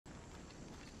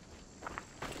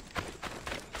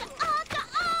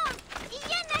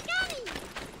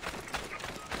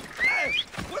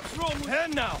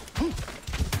Then now.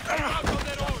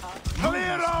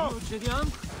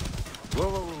 Whoa,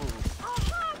 whoa,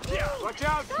 whoa. Watch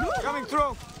out! Coming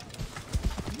through!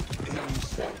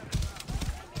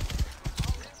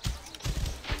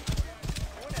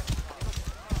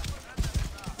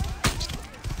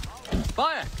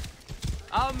 Fire!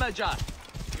 Our Major.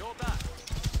 You're back.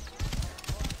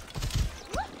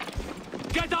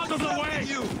 Get out of the way!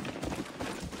 You!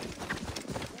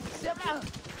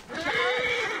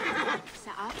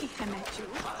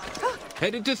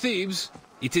 Headed to Thebes?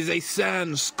 It is a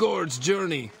sand-scourged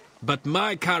journey, but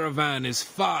my caravan is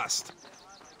fast.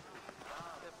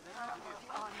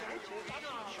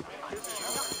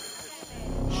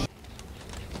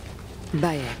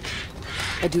 Bayek,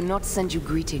 I do not send you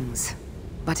greetings,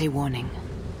 but a warning.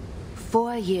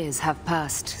 4 years have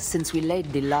passed since we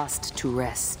laid the last to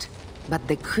rest, but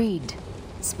the creed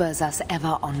spurs us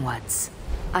ever onwards.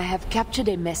 I have captured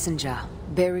a messenger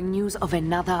bearing news of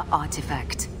another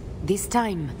artifact, this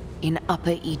time in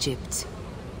Upper Egypt.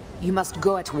 You must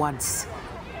go at once.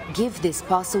 Give this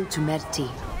parcel to Merti.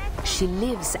 She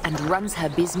lives and runs her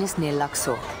business near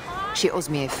Luxor. She owes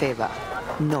me a favor,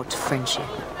 not friendship.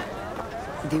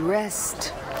 The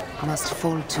rest must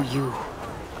fall to you.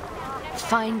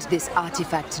 Find this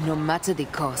artifact no matter the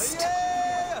cost.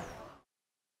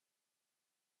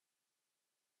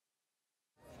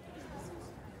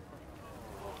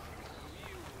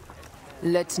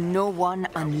 Let no one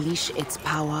unleash its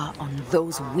power on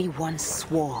those we once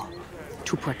swore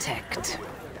to protect.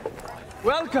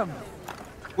 Welcome!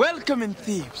 Welcome in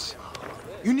Thebes.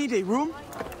 You need a room?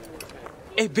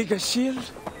 A bigger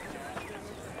shield?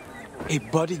 A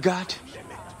bodyguard?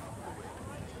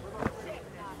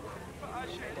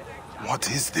 What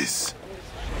is this?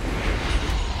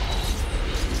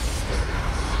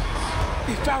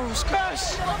 The Pharaoh's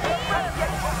curse!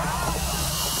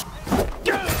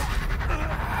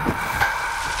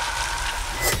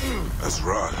 As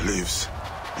Ra lives,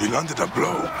 he landed a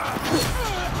blow.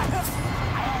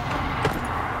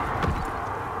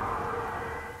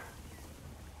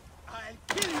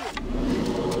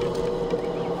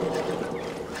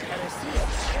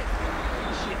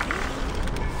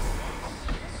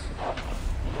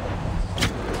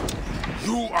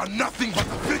 You are nothing but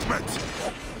a figment!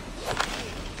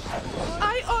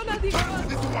 I honor the Turn to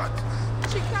this what?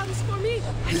 She comes for me.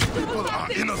 These people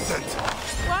are innocent.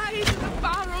 Why do the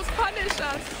pharaohs punish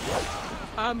us?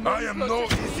 I am no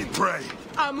easy prey.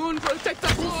 Amun, protect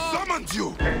us all. Summoned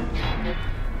you!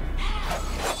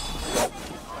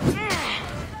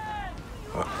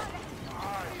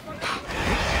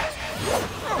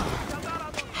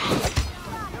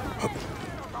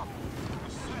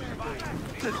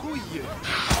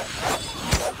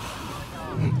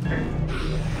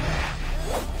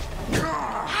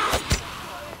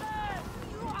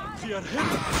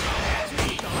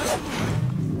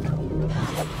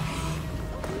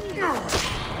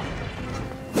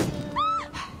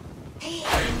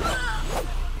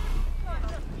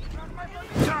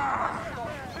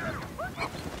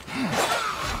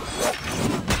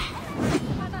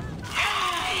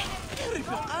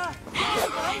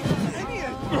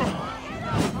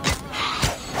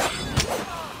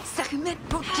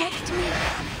 Protect me.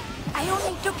 I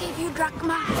only took a few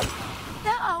drachma. They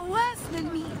are worse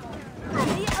than me.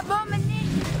 The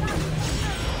abomination.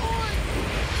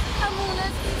 Amun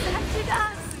has deserted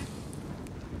us.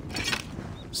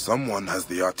 Someone has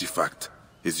the artifact.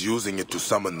 Is using it to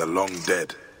summon the long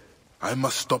dead. I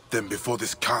must stop them before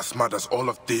this curse murders all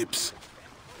of Thebes.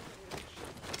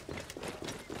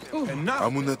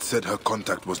 Amunet said her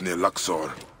contact was near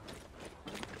Luxor.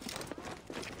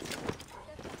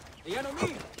 The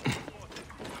enemy!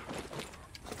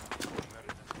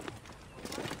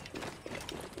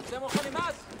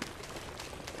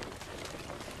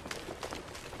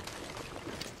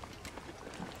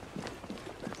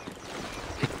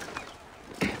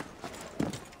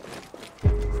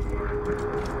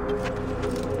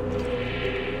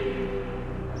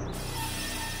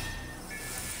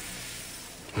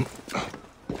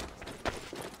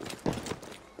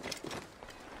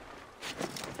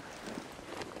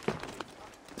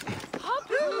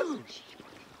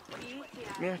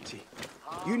 Merti,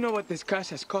 you know what this curse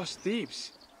has cost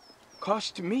Thebes.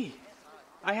 Cost me.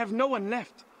 I have no one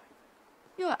left.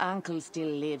 Your uncle still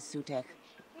lives, Sutek.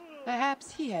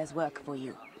 Perhaps he has work for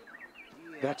you.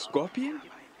 That scorpion?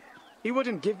 He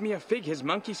wouldn't give me a fig his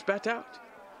monkey spat out.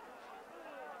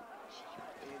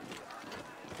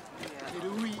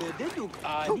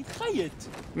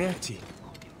 Merti,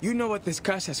 you know what this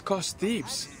curse has cost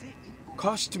Thebes.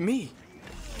 Cost me.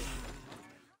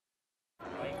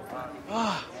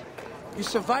 Ah, you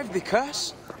survived the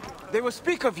curse? They will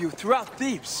speak of you throughout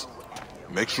Thebes.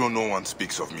 Make sure no one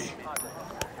speaks of me.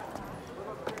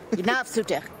 Enough,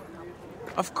 Suter.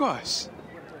 Of course.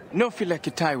 No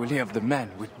Philakitai will hear of the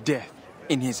man with death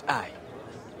in his eye.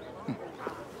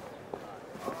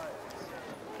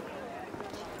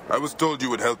 I was told you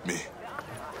would help me.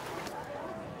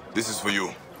 This is for you.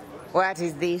 What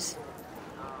is this?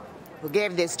 Who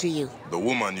gave this to you? The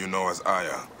woman you know as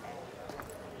Aya.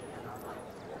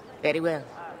 Very well.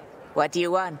 What do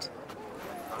you want?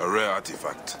 A rare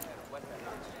artifact.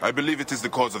 I believe it is the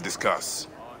cause of this curse.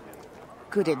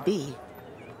 Could it be?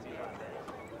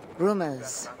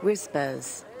 Rumors,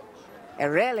 whispers. A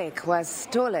relic was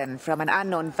stolen from an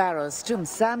unknown pharaoh's tomb.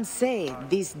 Some say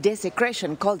this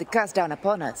desecration called the curse down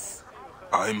upon us.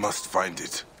 I must find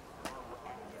it.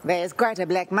 There's quite a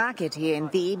black market here in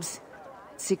Thebes.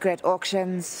 Secret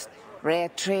auctions, rare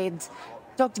trades.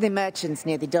 Talk to the merchants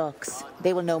near the docks.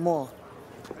 They will know more.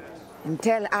 And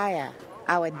tell Aya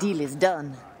our deal is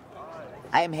done.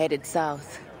 I am headed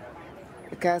south.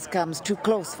 The curse comes too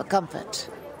close for comfort.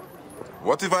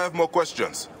 What if I have more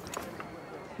questions?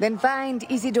 Then find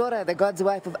Isidora, the god's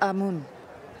wife of Amun.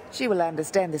 She will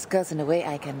understand this curse in a way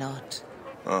I cannot.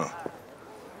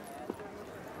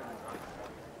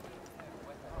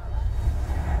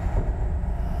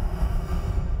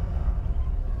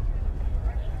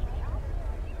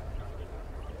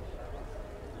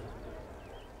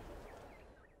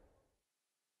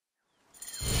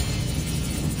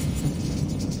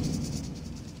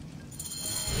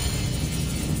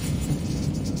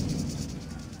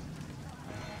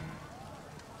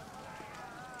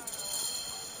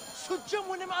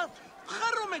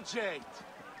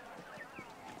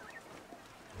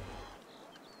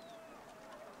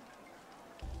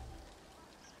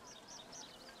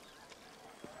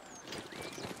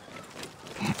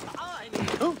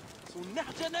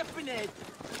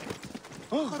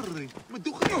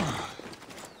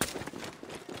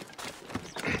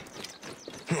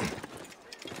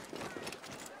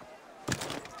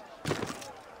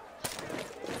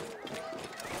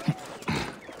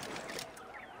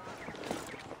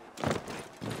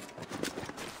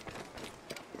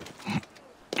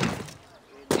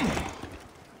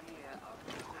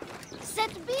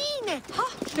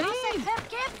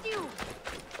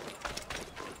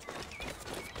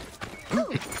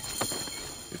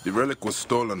 If the relic was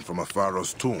stolen from a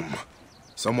pharaoh's tomb,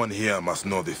 someone here must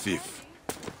know the thief.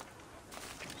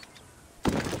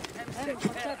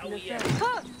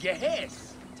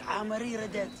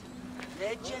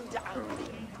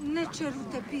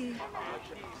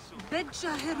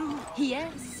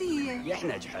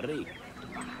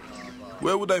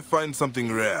 Where would I find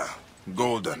something rare,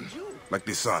 golden, like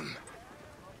the sun?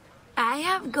 I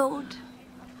have gold.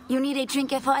 You need a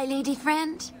trinket for a lady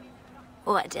friend?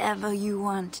 Whatever you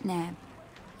want, Neb.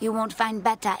 You won't find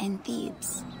better in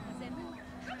Thebes.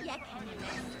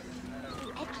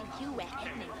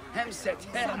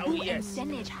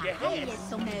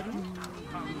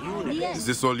 Is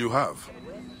this all you have?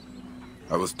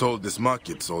 I was told this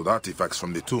market sold artifacts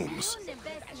from the tombs.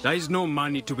 There is no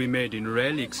money to be made in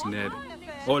relics, Neb.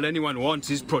 All anyone wants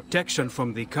is protection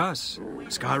from the curse.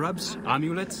 Scarabs,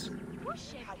 amulets.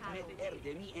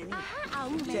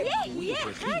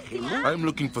 I'm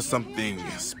looking for something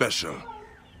special,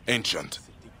 ancient.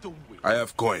 I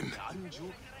have coin.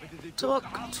 Talk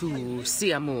to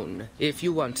Siamun if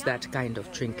you want that kind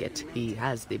of trinket. He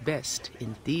has the best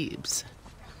in Thebes.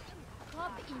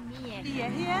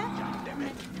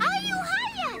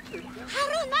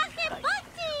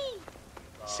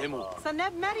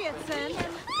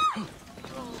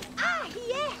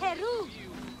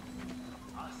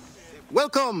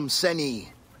 Welcome,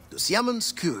 Seni, to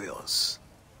Siamun's Curios.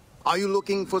 Are you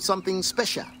looking for something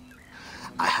special?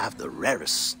 I have the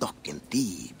rarest stock in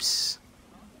Thebes.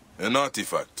 An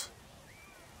artifact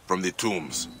from the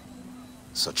tombs.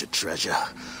 Such a treasure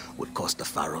would cost the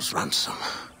pharaoh's ransom.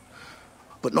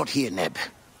 But not here, Neb.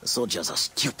 The soldiers are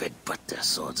stupid, but their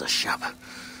swords are sharp.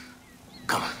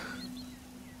 Come.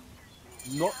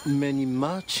 Not many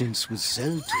merchants will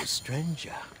sell to a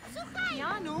stranger.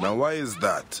 Now why is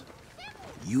that?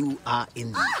 You are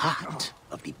in the heart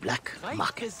of the black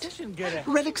market.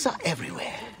 Relics are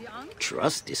everywhere.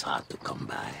 Trust is hard to come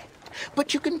by.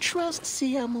 But you can trust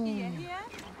Siamun.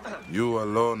 You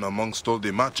alone amongst all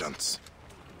the merchants?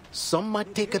 Some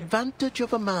might take advantage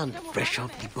of a man fresh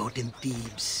off the boat in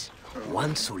Thebes.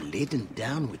 One so laden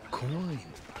down with coin.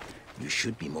 You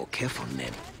should be more careful,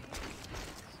 Neb.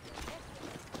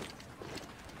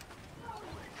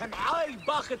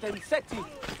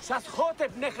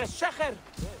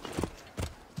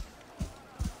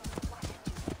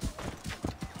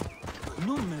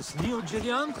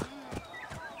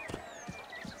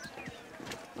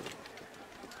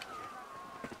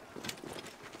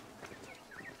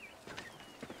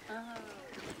 Hey,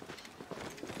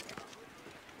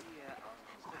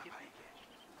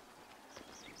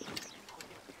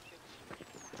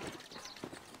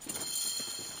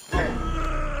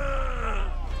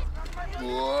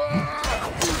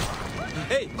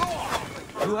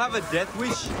 you have a death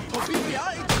wish?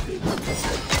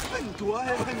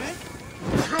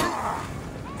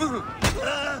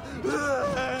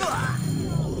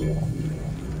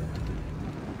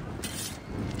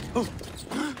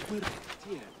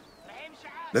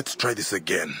 Let's try this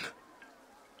again.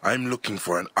 I'm looking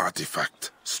for an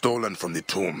artifact stolen from the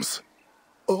tombs.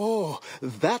 Oh,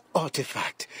 that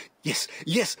artifact. Yes,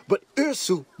 yes, but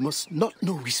Ursu must not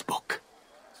know we spoke.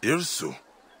 Irsu?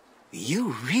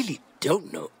 You really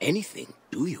don't know anything,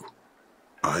 do you?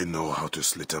 I know how to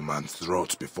slit a man's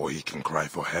throat before he can cry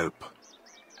for help.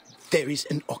 There is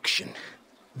an auction.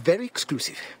 Very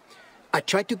exclusive. I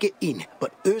tried to get in,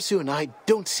 but Ursu and I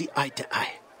don't see eye to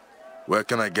eye. Where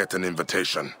can I get an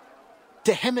invitation?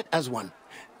 Tahemetra,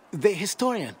 the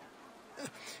historian.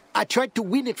 I tried to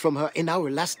win it from her in our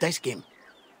last dice game.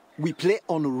 We play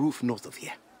on a roof north of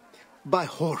here. By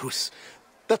Horus.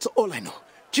 That's all I know.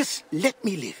 Just let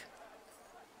me live.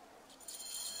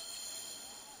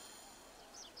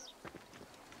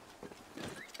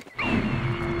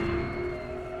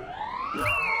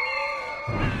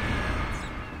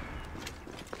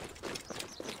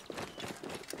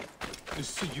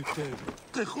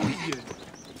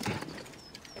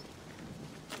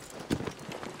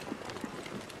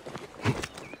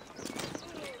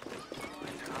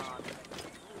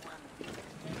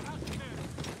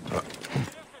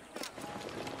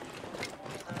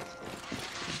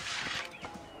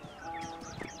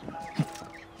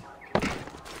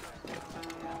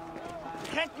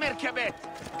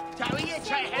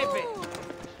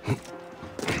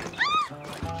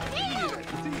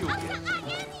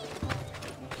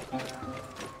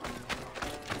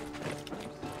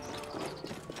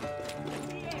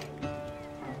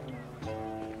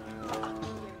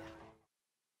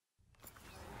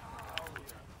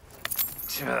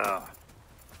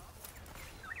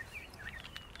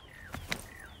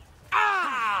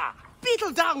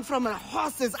 Beetle down from a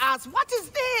horse's ass. What is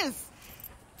this?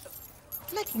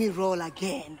 Let me roll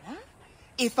again, huh?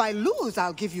 If I lose,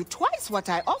 I'll give you twice what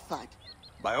I offered.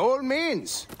 By all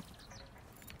means.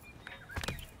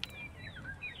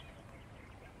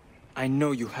 I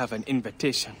know you have an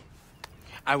invitation.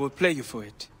 I will play you for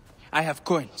it. I have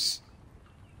coins.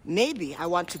 Maybe I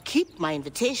want to keep my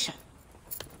invitation.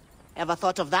 Ever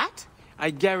thought of that? I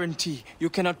guarantee you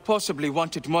cannot possibly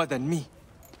want it more than me.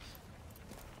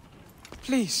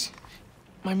 Please.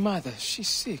 My mother, she's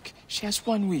sick. She has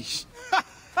one wish.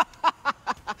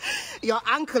 Your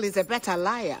uncle is a better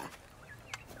liar.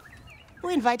 Who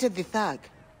invited the thug?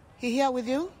 He here with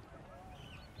you?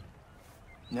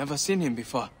 Never seen him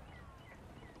before.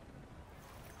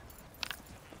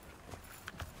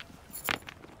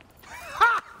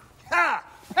 Ha! Ha!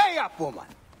 Pay up, woman!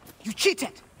 You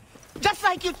cheated! Just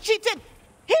like you cheated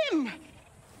him!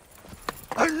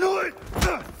 I knew it!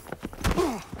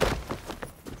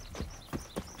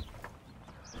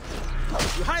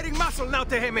 You're hiding muscle now,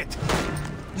 Tahemet.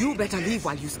 You better leave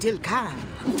while you still can.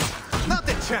 Not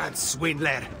a chance,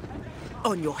 swindler.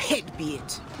 On your head be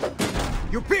it.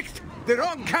 You picked the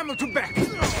wrong camel to back.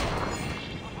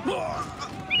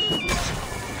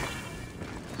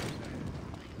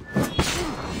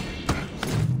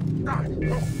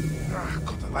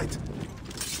 Got the light.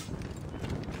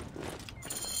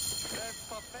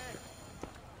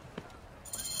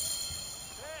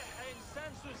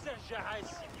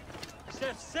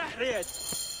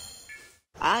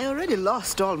 I already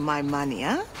lost all my money,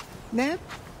 huh, Neb?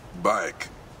 Back.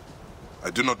 I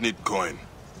do not need coin.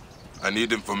 I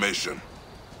need information.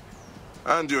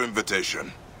 And your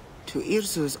invitation. To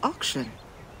Irzu's auction.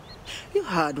 You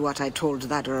heard what I told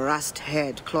that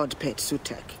rust-haired clodpate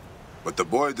Sutek. But the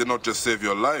boy did not just save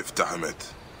your life,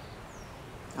 Tahemet.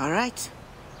 All right.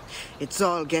 It's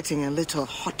all getting a little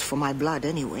hot for my blood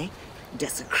anyway.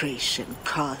 Desecration,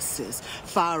 curses,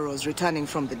 pharaohs returning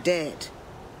from the dead.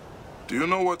 Do you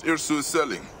know what Irsu is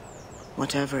selling?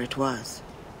 Whatever it was,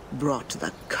 brought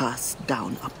the curse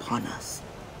down upon us.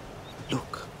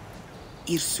 Look,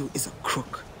 Irsu is a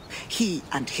crook. He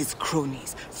and his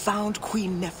cronies found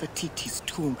Queen Nefertiti's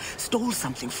tomb, stole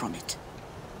something from it.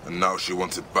 And now she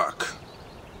wants it back.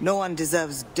 No one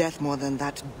deserves death more than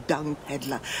that dung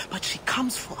peddler, but she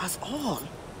comes for us all.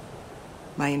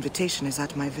 My invitation is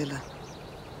at my villa,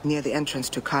 near the entrance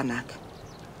to Karnak.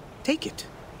 Take it,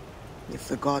 if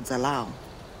the gods allow.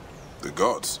 The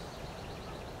gods?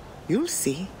 You'll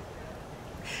see.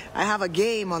 I have a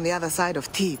game on the other side of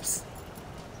Thebes.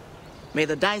 May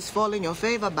the dice fall in your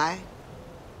favor, Bai.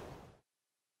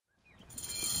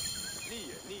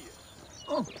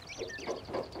 Oh.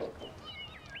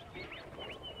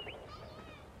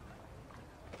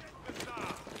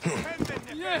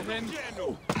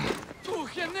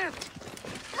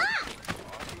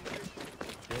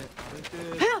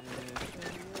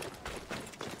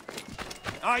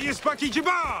 Yisbaki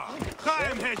Jabbar!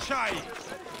 Chaim Hechai!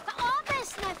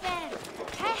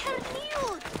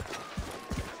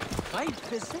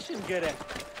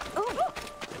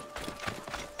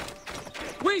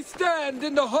 We stand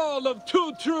in the hall of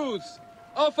two truths.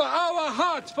 Offer our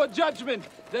hearts for judgment,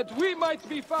 that we might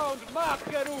be found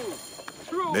Makeru.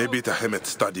 True. Maybe Tahemet's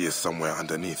study is somewhere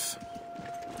underneath.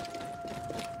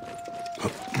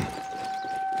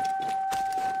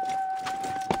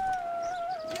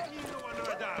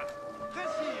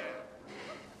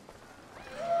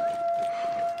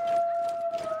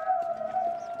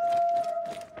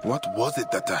 What was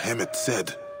it that Tahemet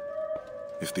said?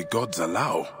 If the gods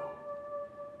allow.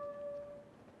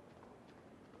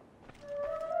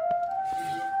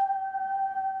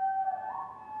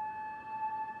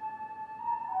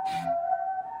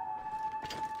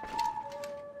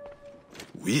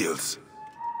 Wheels?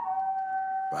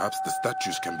 Perhaps the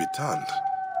statues can be turned.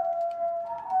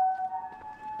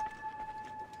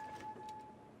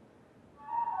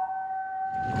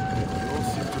 They all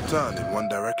seem to turn in one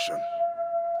direction.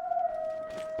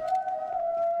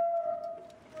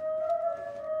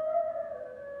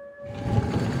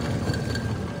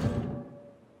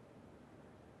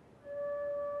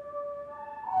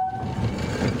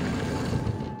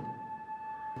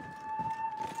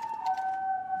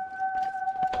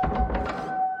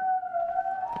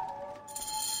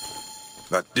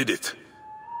 That did it.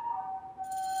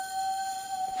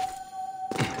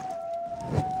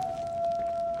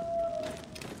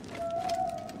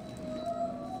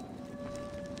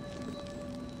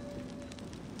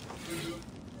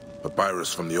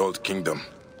 Papyrus from the Old Kingdom.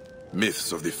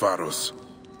 Myths of the pharaohs.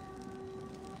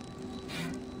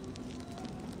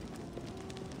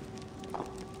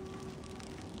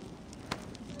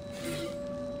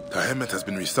 Tahemet has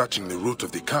been researching the root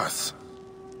of the curse.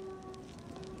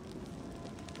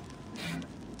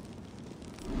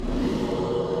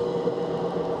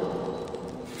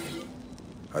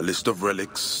 A list of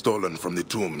relics stolen from the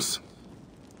tombs.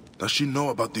 Does she know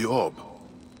about the orb?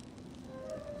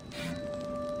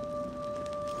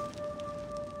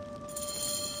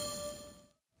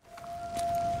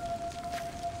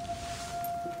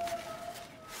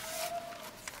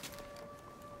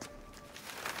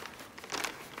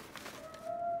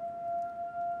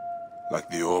 Like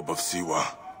the orb of Siwa.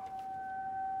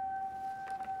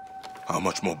 How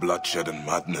much more bloodshed and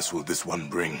madness will this one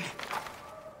bring?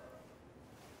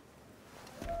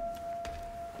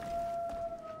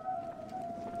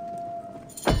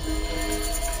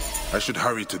 I should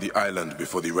hurry to the island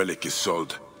before the relic is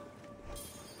sold.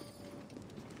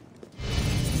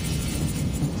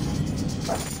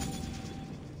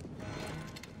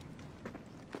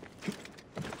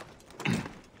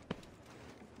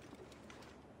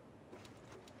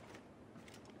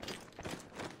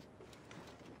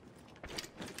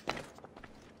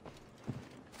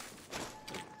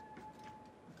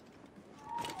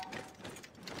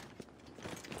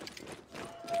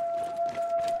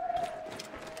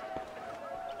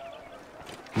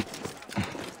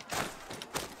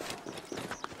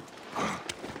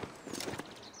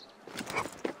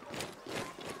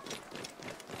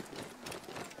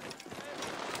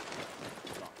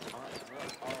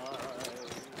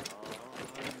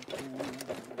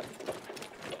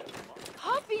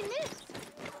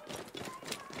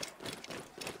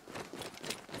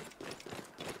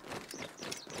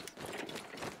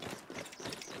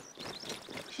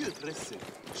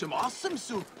 Some awesome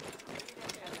soup.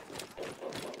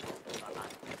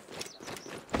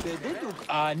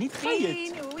 niet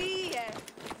gejit.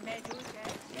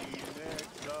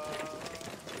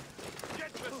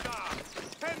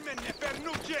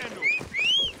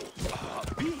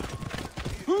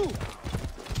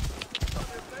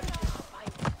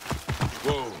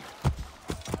 Whoa.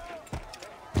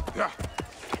 Yeah.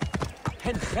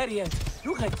 Hen gerient.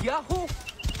 Doe het Yahoo.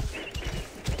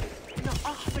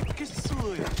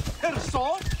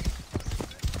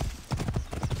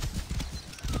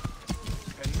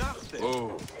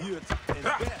 Oh.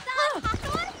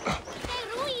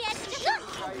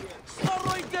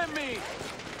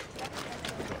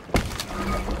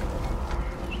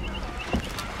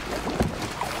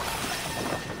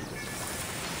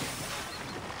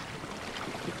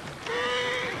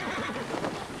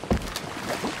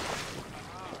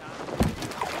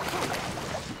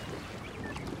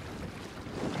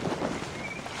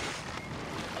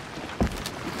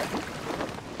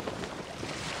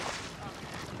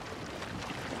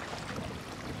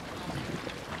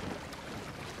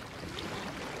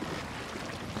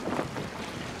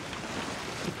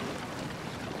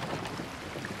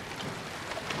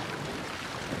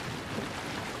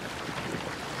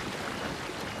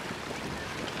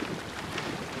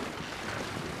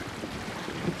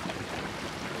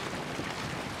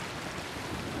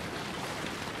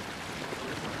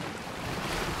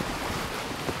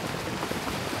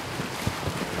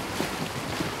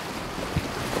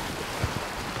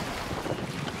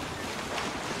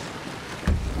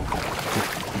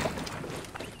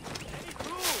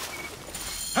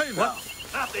 What?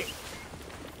 Nothing.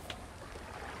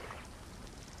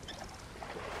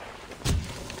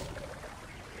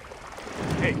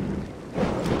 Hey.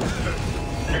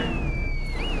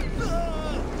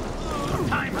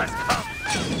 Time has come.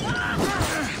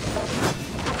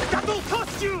 That will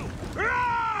cost you!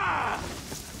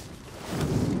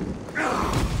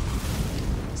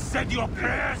 Said your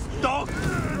prayers, dog!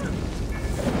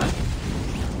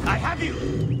 I have you!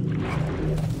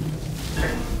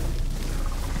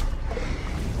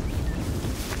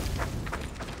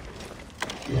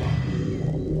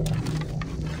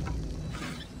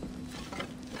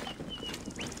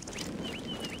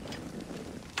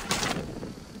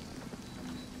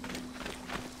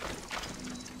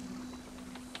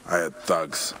 I had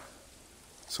thugs.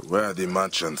 So where are the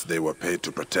merchants they were paid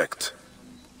to protect?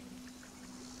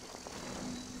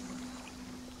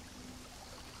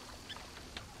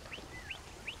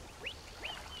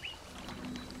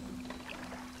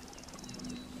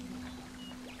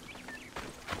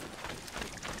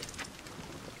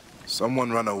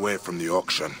 Someone ran away from the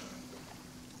auction.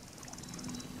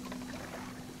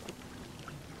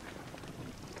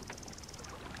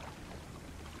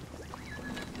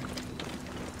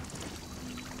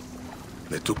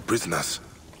 They took prisoners.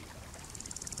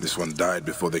 This one died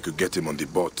before they could get him on the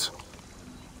boat.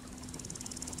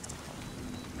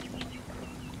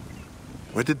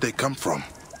 Where did they come from?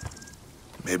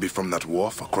 Maybe from that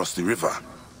wharf across the river.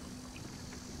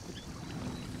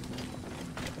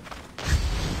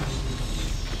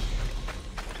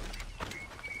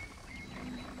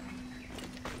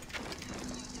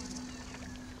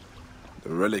 The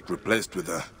relic replaced with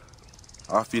a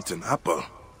half-eaten apple.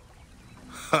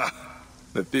 Ha!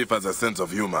 The thief has a sense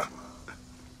of humor.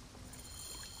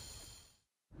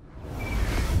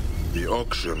 The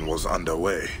auction was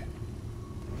underway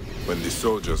when the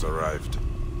soldiers arrived.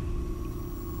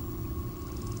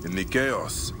 In the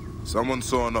chaos, someone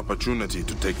saw an opportunity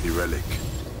to take the relic.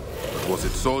 But was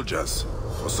it soldiers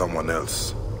or someone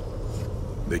else?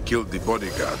 They killed the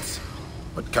bodyguards,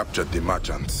 but captured the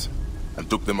merchants and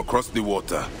took them across the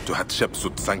water to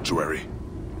Hatshepsut Sanctuary.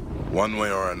 One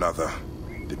way or another,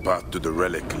 the path to the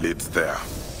relic leads there.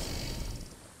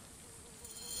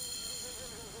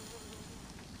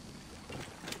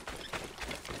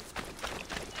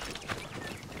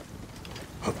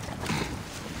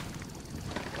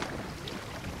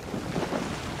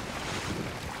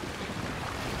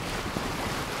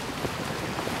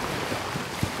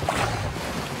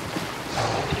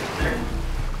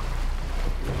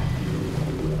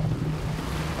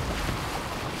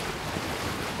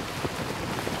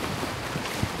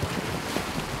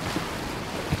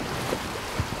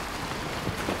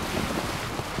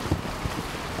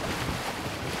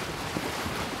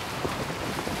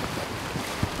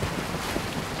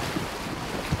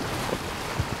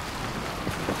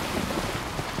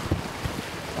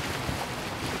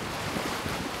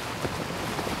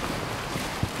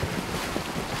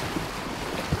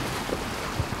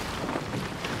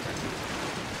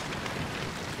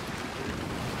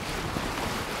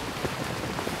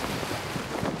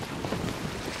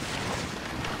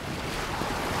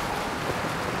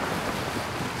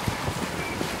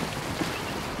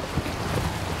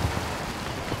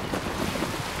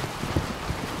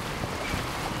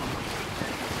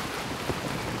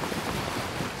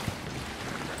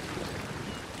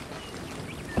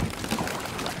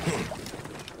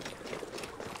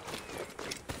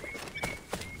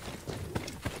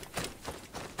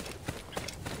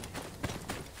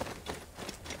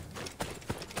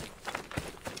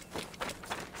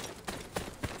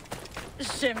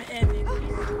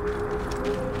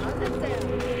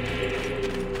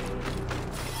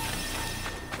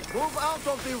 Move out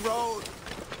of the road!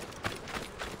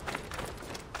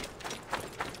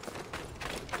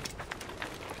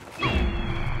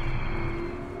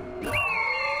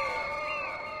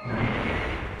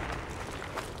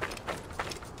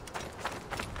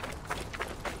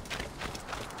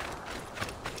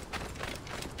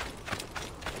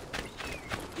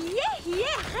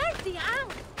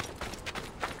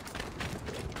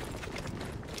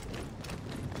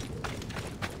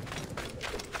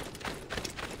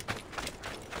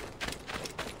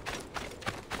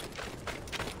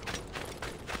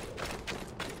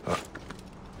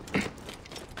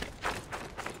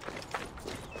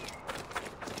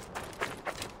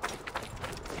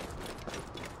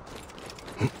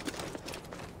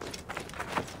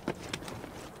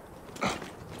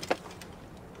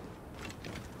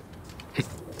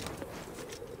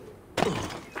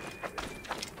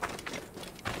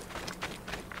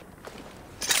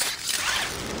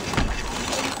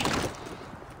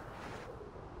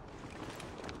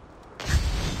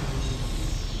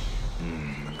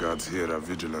 guards here are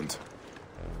vigilant.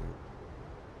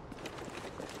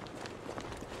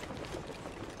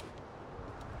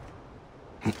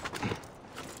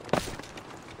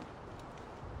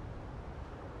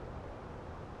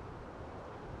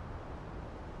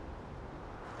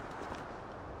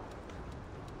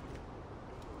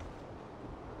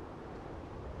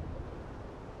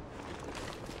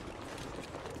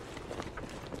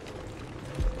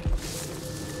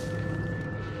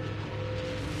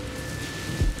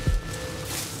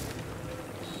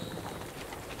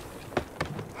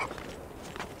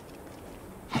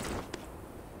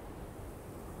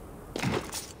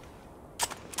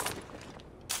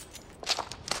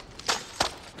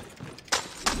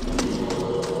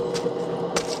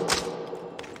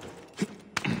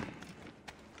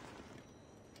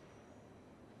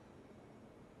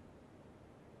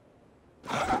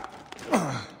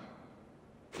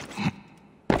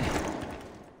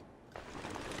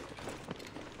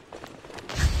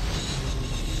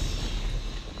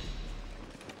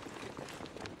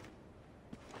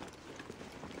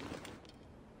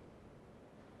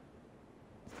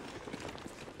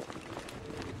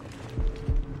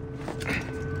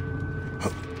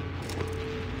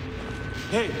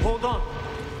 Hey, hold on.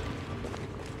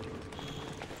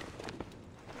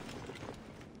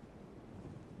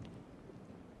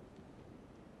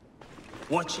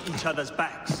 Watch each other's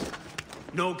backs.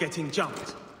 No getting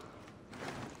jumped.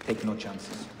 Take no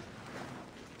chances.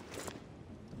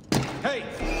 Hey!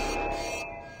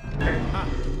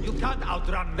 You can't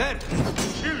outrun Mer.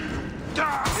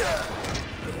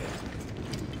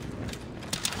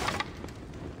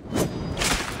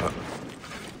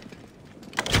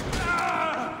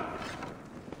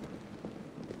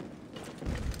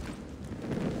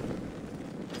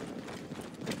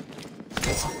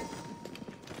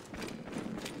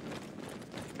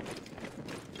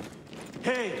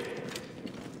 Hey!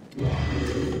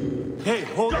 Hey,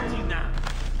 hold on now.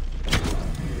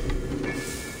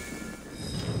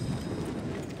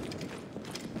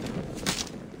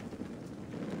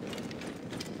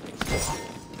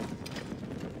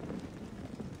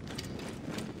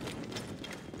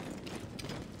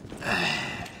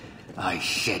 I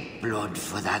shed blood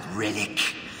for that relic.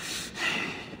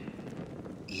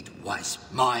 It was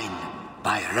mine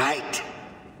by right.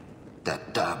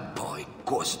 That damn boy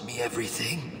cost me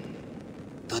everything.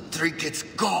 The trinket's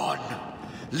gone.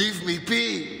 Leave me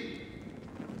be.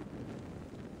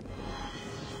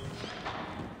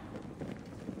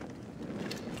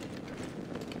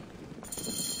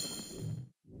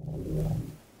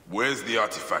 Where's the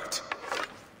artifact?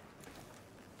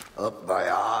 Up my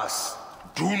ass.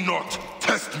 Do not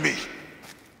test me!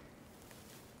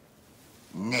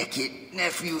 Naked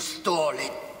nephew stole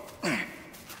it.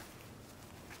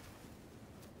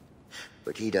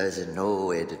 But he doesn't know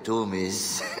where the tomb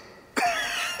is.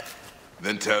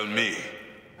 Then tell me.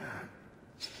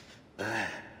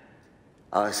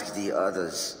 Ask the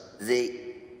others.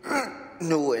 They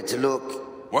know where to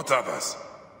look. What others?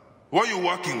 Who are you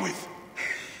working with?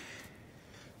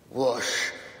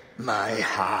 Wash my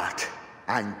heart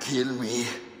and kill me.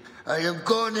 I am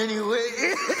gone anyway.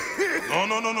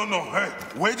 No. Hey,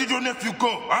 where did your nephew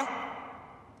go, huh?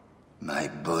 My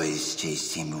boys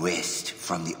chased him west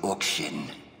from the auction.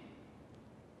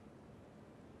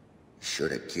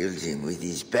 Should have killed him with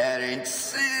his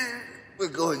parents. We're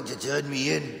going to turn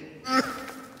me in.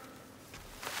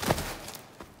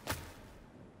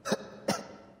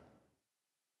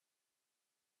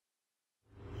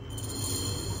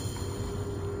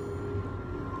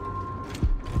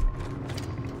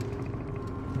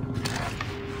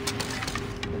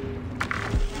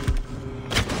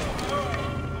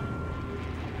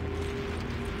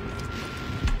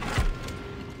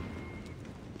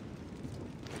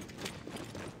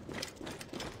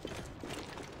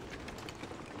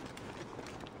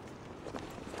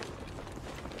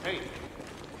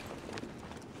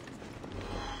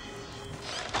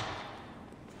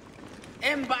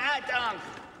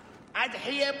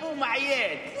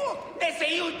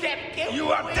 You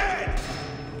are dead!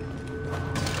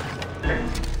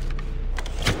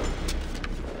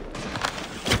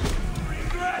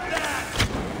 Regret that!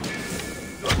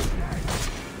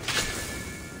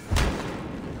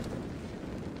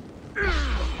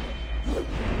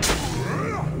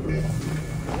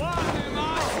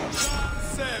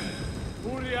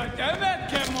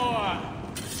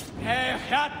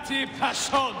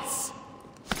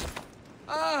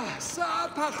 סע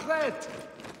פחלט!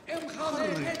 הם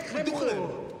חלק את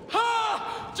חמור!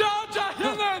 ג'אג'ה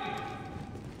הינן!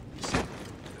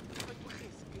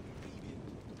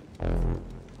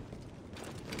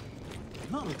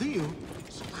 Não, Dio.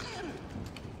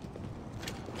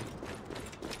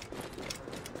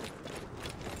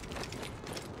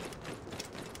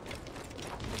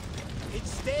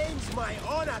 my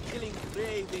honor killing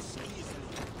prey this easily.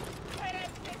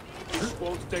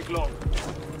 Won't take long.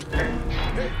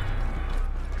 Hey.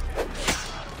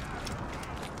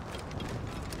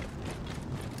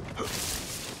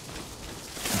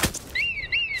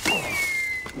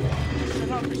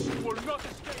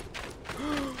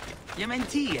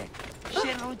 Yementie,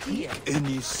 Cherotie.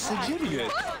 Any Sigiriet?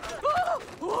 Whoa.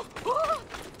 Whoa. Whoa.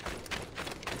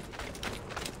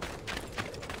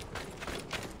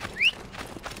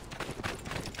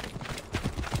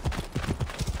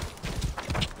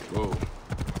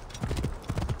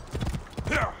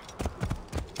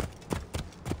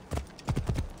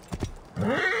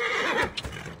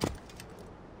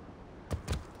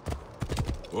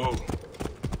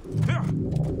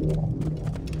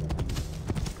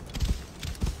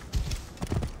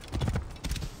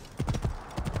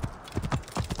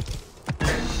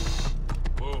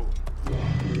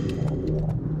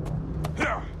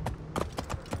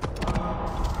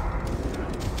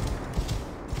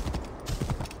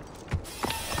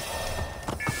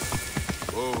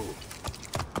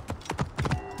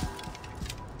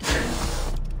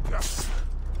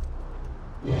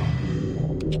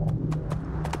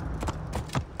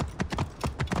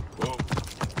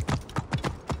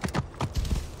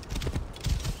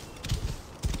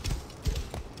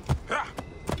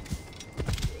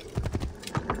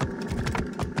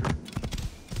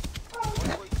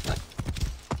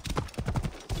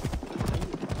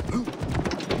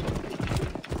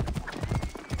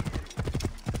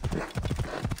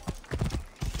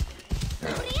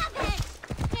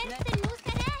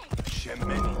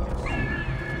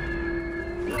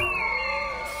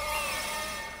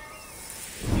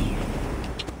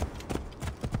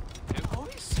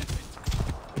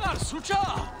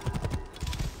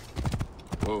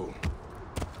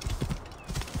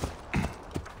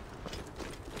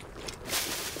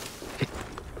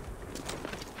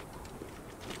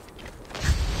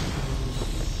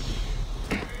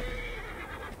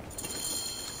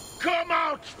 Come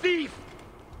out, thief!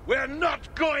 We're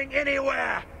not going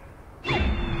anywhere!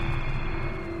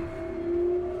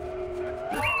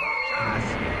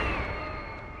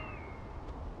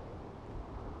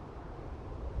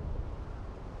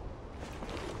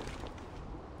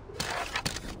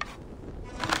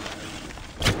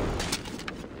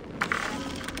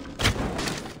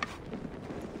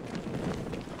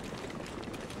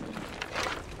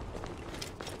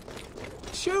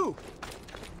 Shoo!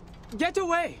 Get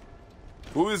away!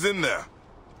 Who is in there?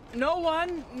 No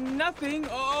one, nothing,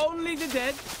 only the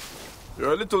dead.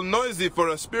 You're a little noisy for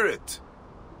a spirit.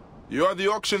 You are the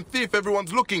auction thief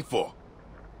everyone's looking for.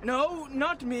 No,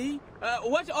 not me.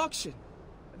 What auction?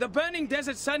 The burning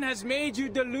desert sun has made you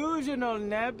delusional,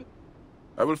 Neb.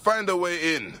 I will find a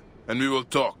way in, and we will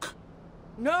talk.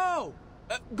 No!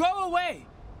 Go away!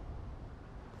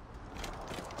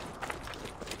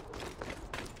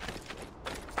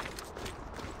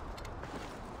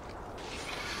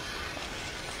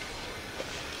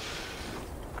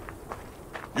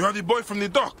 You are the boy from the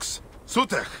docks,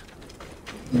 Sutek.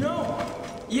 No!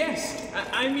 Yes,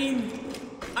 I mean,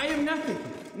 I am nothing.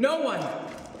 No one.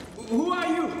 Who are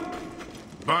you?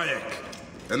 Bayek,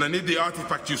 and I need the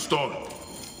artifact you stole.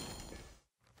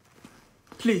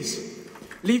 Please,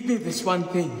 leave me this one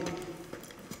thing.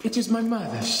 It is my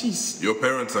mother. She's... Your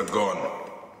parents are gone.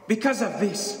 Because of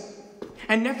this.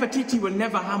 And Nefertiti will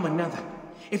never harm another.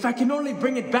 If I can only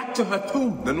bring it back to her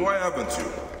tomb. Then why haven't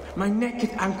you? My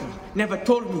naked uncle never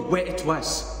told me where it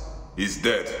was. He's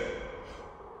dead.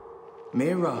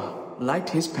 May Ra light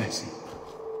his passing.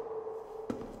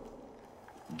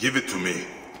 Give it to me.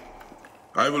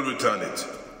 I will return it.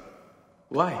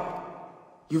 Why?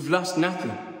 You've lost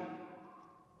nothing.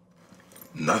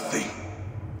 Nothing.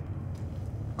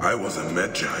 I was a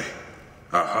Magi.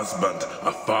 A husband,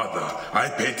 a father. I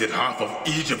painted half of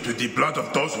Egypt with the blood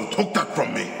of those who took that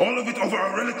from me. All of it over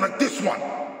a relic like this one.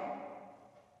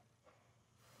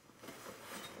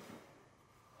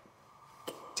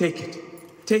 Take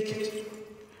it. Take it.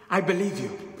 I believe you.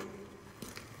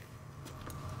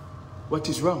 What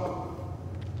is wrong?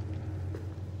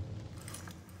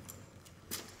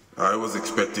 I was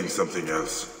expecting something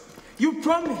else. You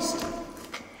promised!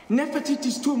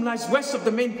 Nefertiti's tomb lies west of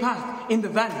the main path, in the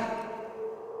valley.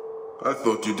 I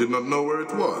thought you did not know where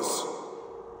it was.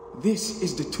 This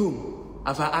is the tomb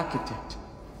of our architect.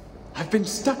 I've been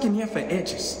stuck in here for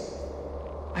ages.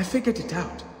 I figured it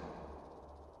out.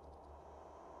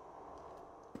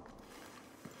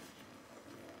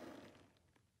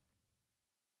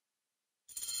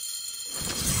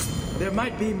 There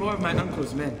might be more of my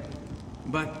uncle's men,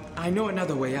 but I know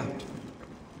another way out.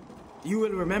 You will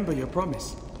remember your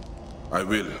promise. I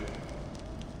will.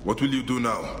 What will you do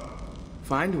now?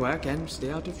 Find work and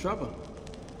stay out of trouble.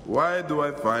 Why do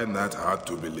I find that hard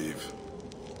to believe?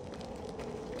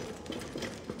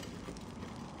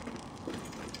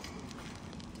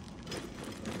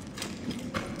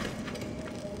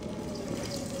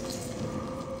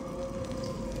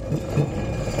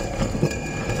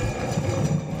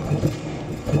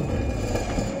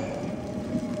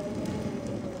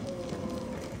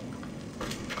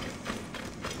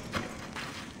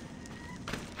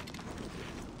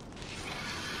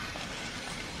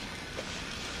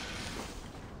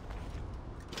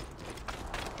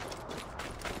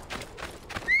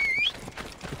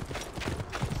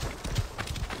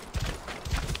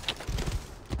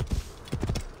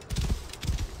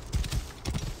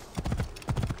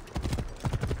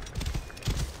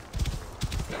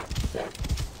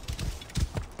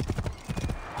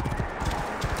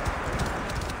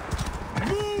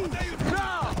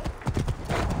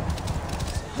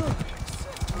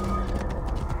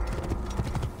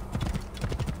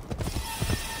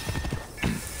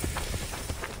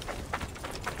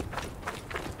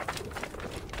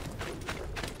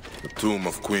 Tomb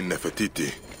of Queen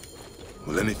Nefertiti.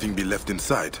 Will anything be left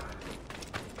inside?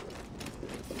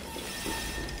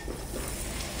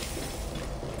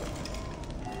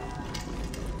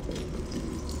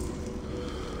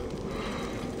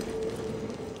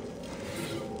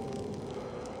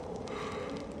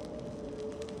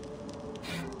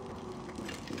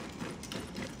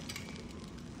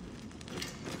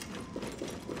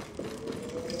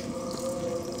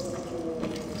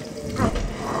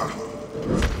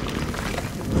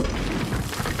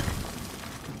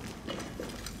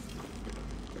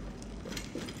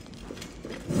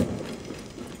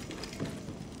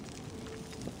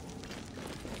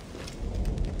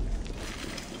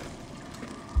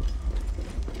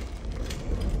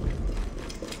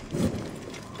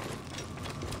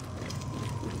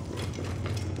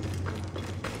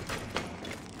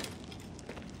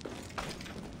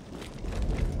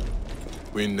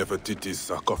 Queen Nefertiti's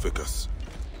sarcophagus.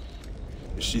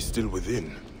 Is she still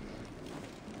within?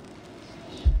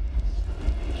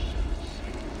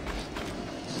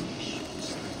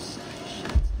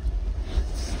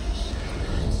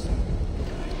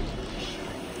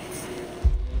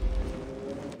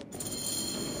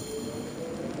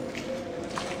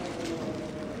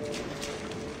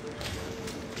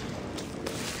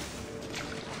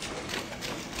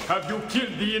 Have you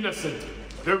killed the innocent?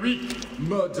 The weak?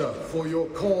 Murder for your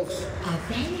cause.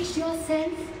 Avenge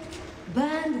yourself?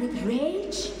 Burn with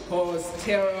rage? Cause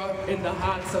terror in the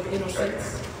hearts of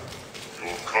innocents?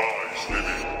 Your car is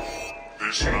living.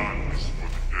 This land is for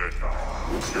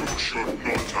the dead. You should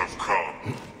not have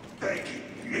come.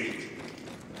 Begging me.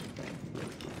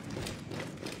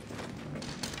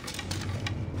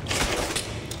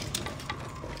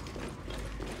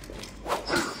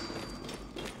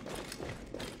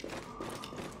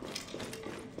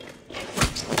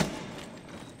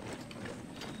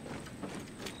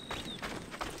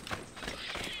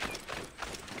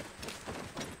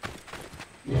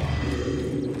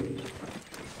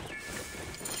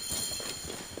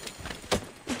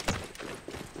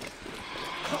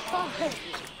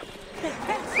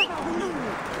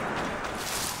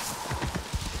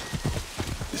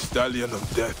 The Stallion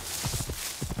of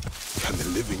Death. Can the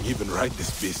living even ride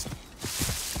this beast?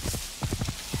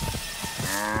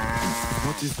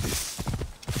 What is this?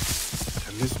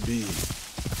 Can this be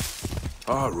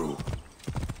Aru?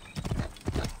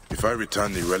 If I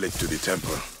return the relic to the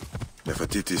temple,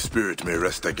 Nefertiti's spirit may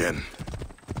rest again.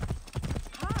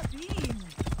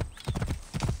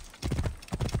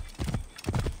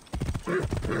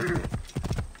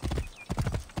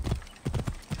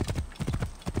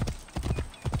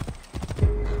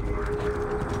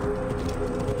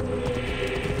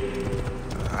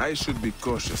 I should be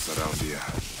cautious around here.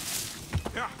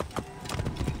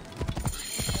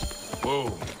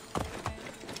 Whoa.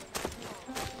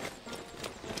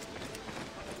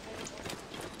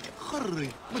 خري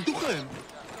مدوخين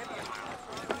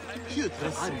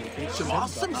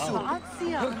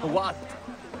What?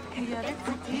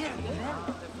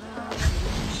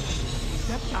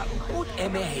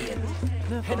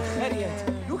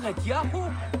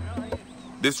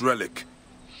 This relic,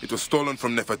 it was stolen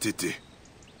from Nefertiti.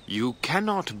 You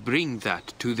cannot bring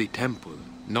that to the temple,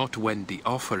 not when the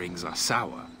offerings are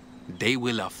sour. They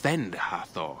will offend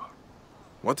Hathor.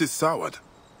 What is soured?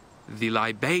 The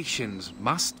libations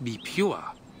must be pure.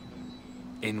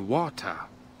 In water,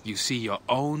 you see your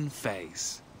own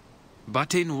face.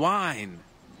 But in wine,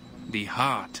 the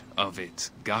heart of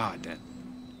its garden.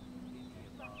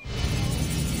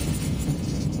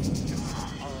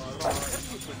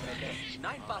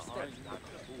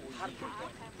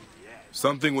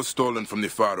 Something was stolen from the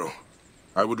Pharaoh.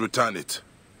 I would return it.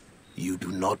 You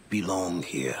do not belong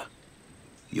here.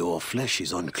 Your flesh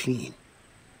is unclean,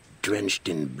 drenched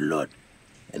in blood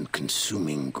and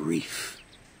consuming grief.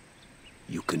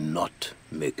 You cannot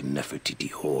make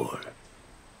Nefertiti whole.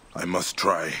 I must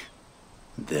try.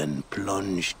 Then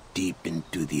plunge deep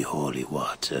into the holy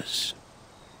waters.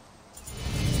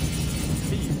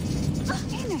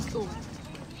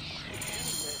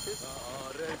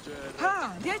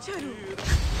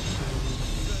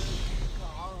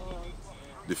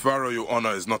 The Pharaoh you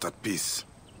honor is not at peace.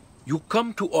 You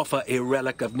come to offer a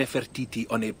relic of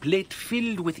Nefertiti on a plate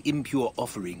filled with impure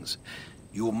offerings.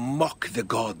 You mock the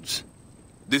gods.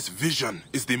 This vision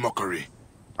is the mockery.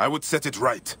 I would set it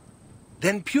right.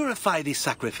 Then purify the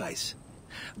sacrifice,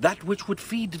 that which would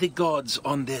feed the gods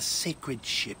on their sacred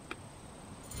ship.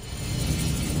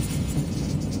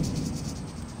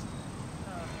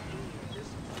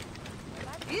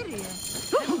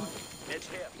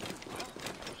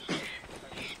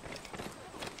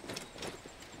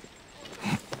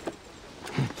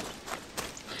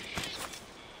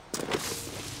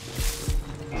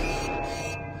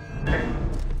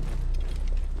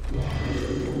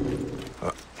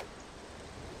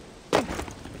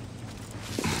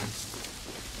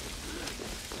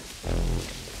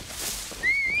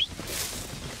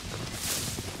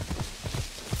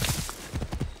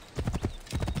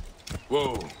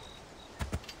 Whoa.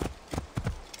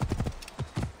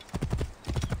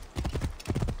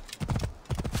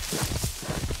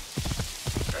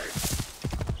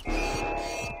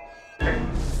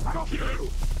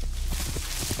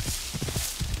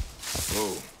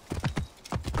 Whoa.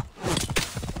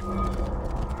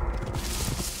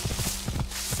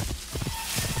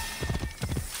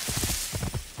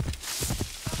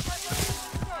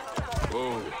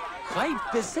 Whoa. High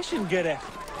position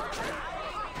gereft.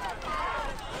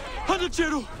 هذا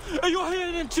تشيرو أيوه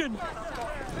هي ننشن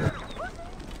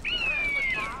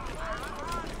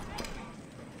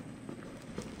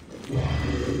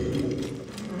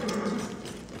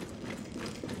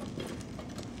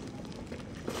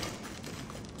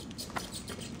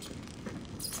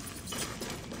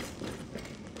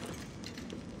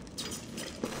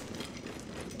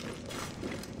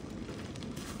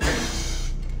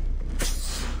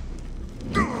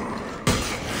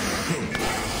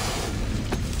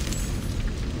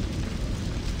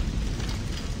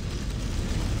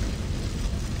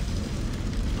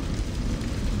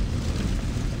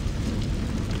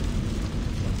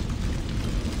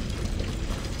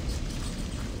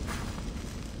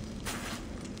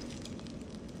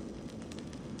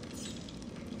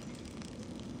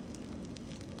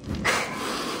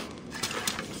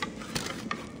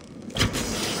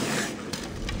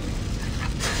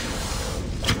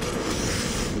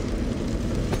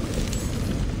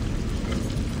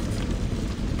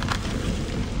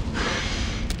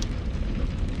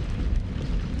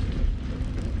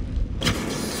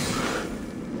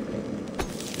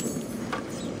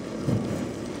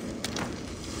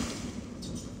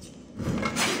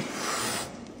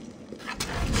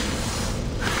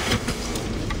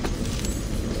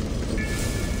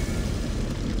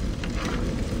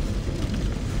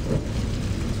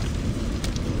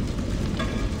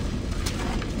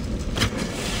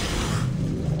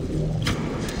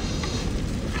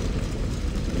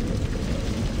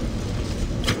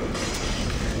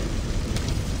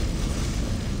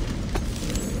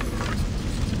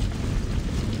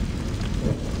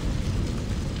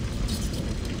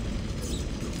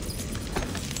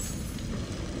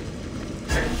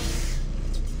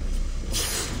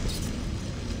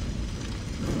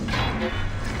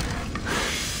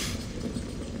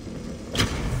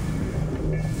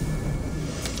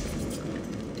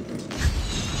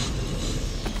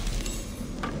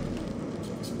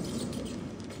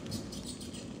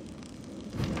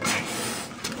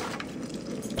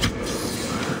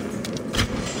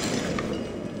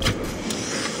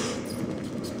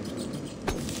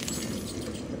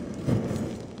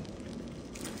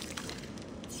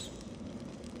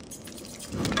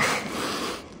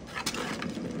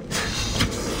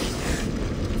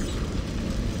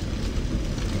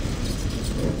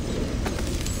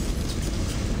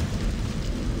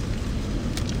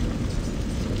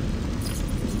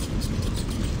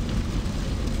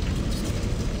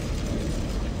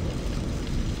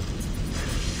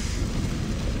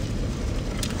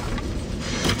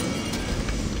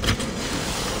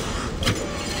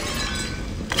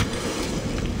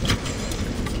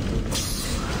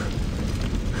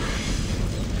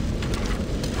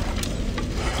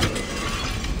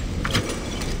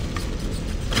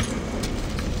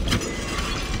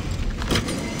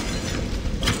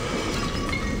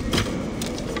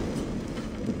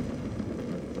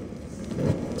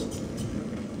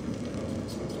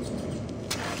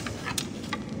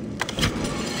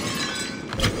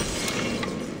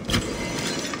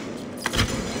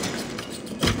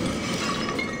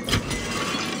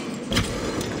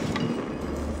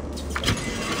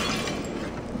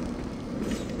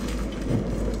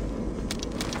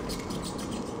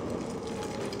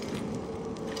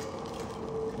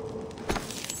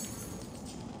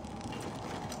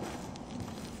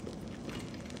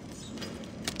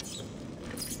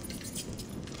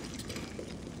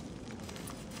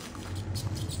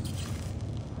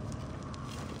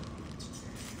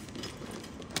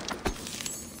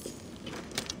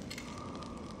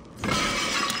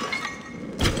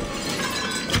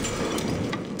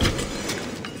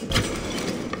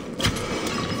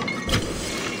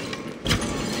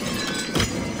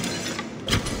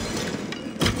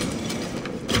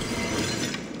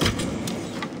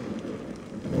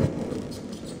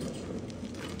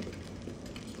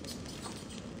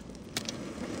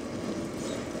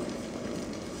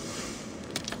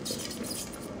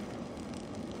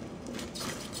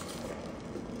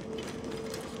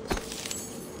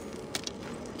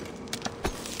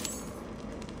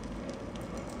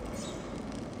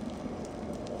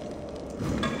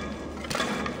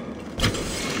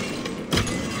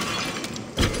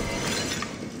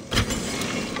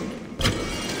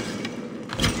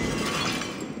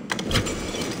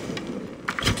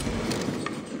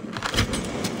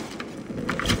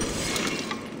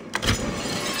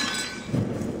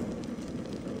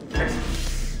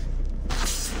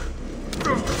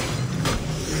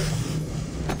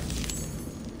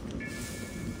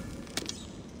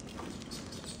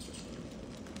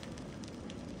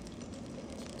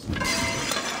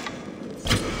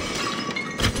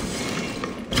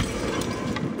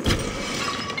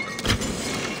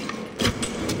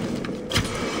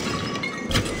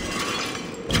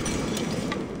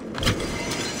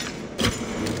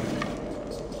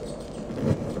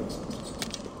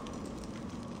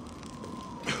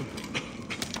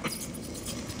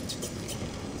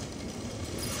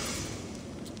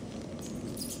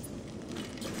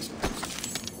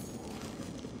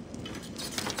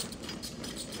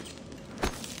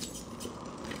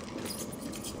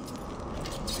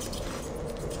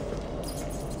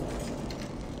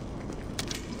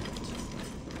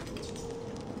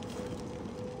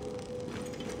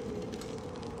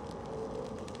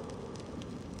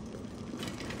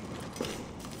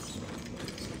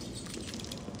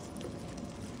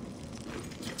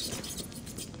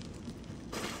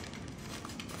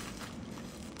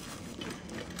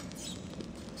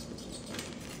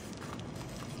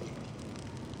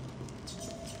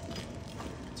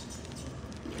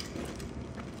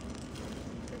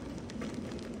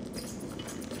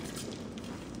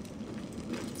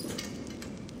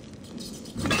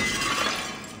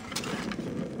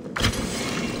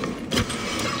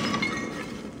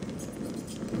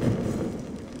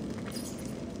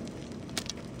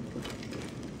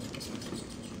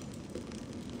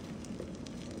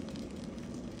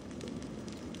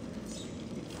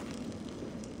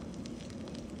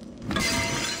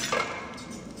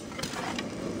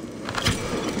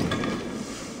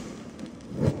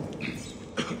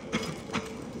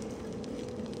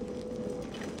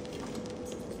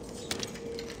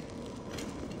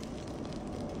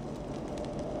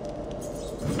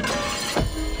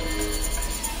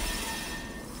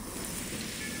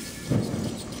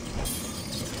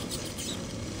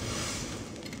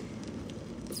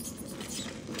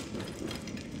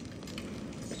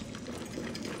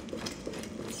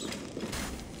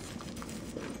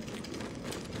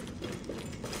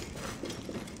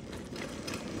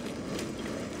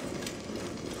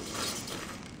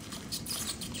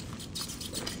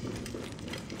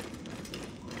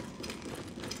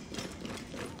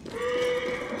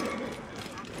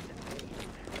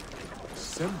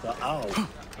Simba out.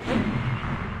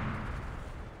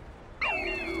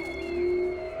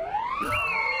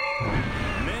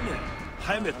 Mene,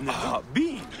 Hamet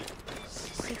Bin.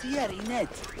 ستياري نت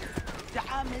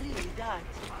تعاملي ذات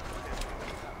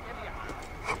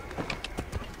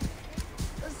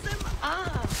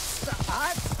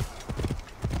ساعات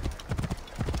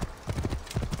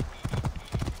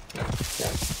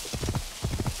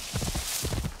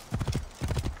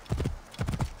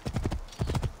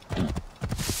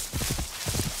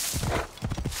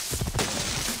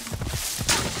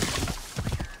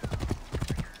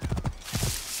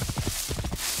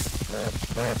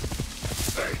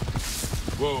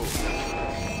Whoa.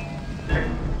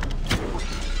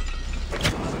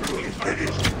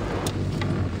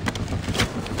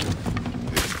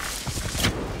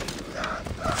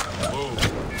 Whoa.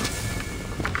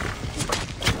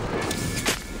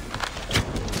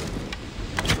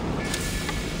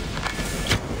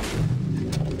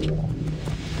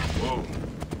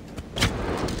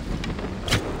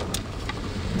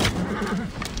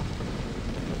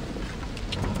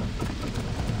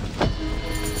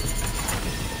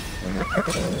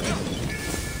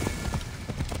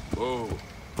 Whoa.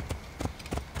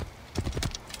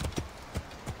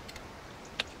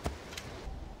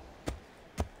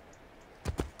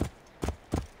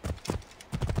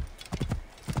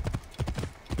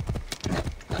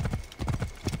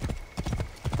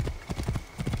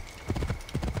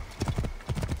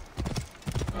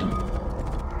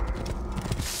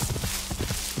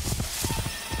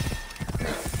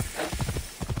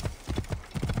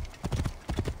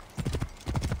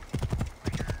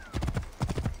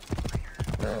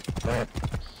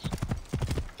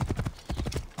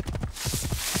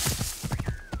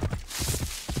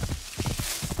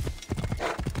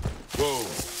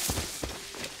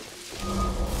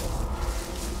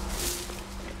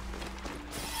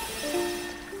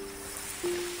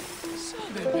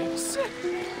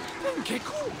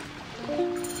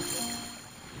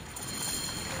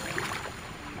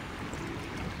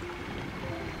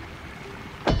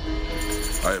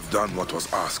 I have done what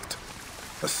was asked.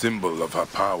 A symbol of her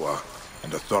power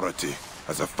and authority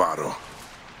as a pharaoh.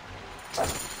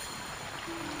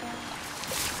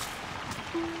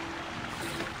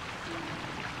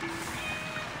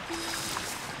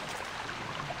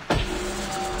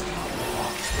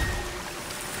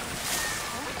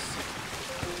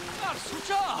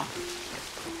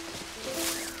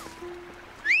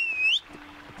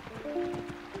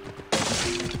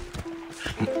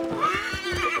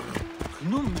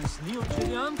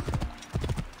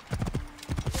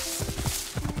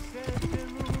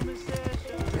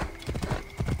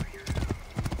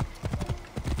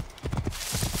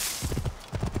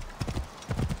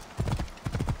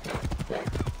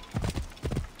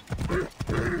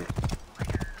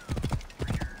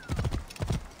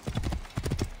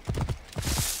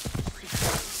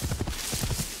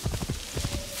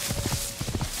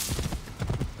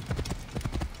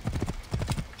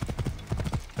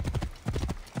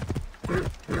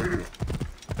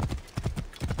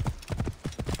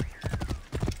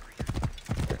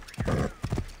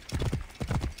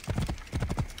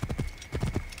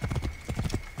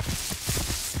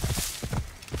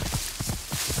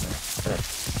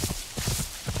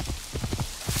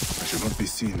 Should not be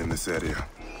seen in this area.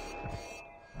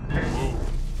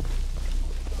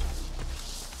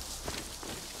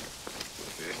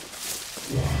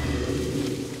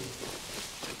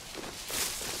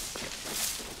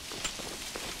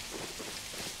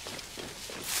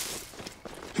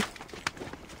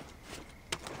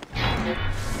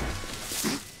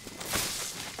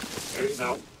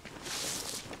 Now.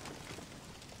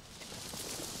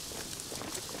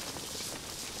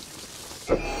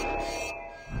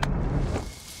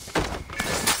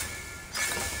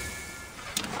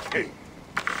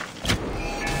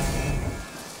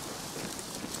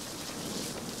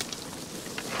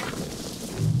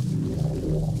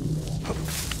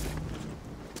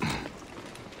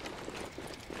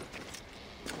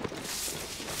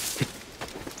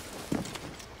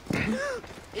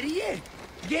 Idiot!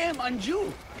 Game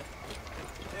Anju!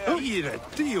 Ira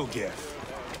Diogef.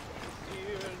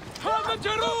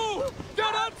 Hamajaru!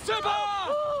 Daratseba!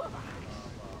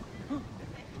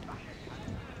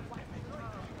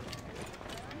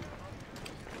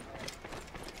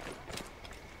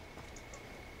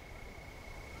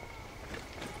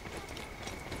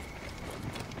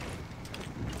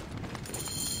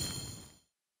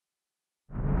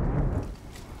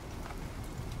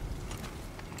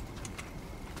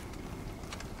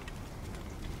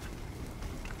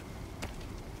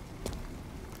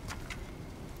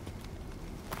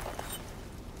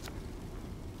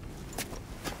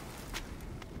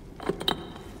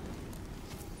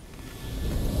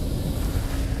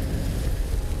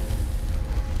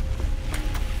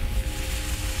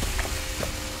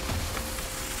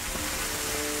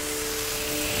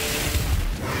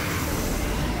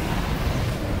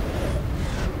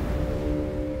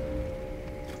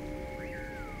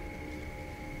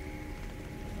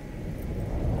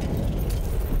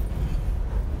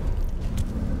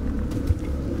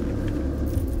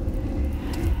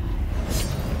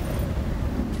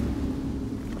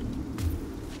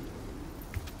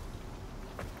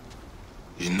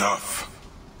 Enough.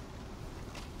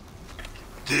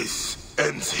 This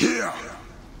ends here.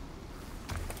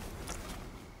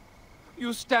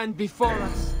 You stand before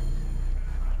us.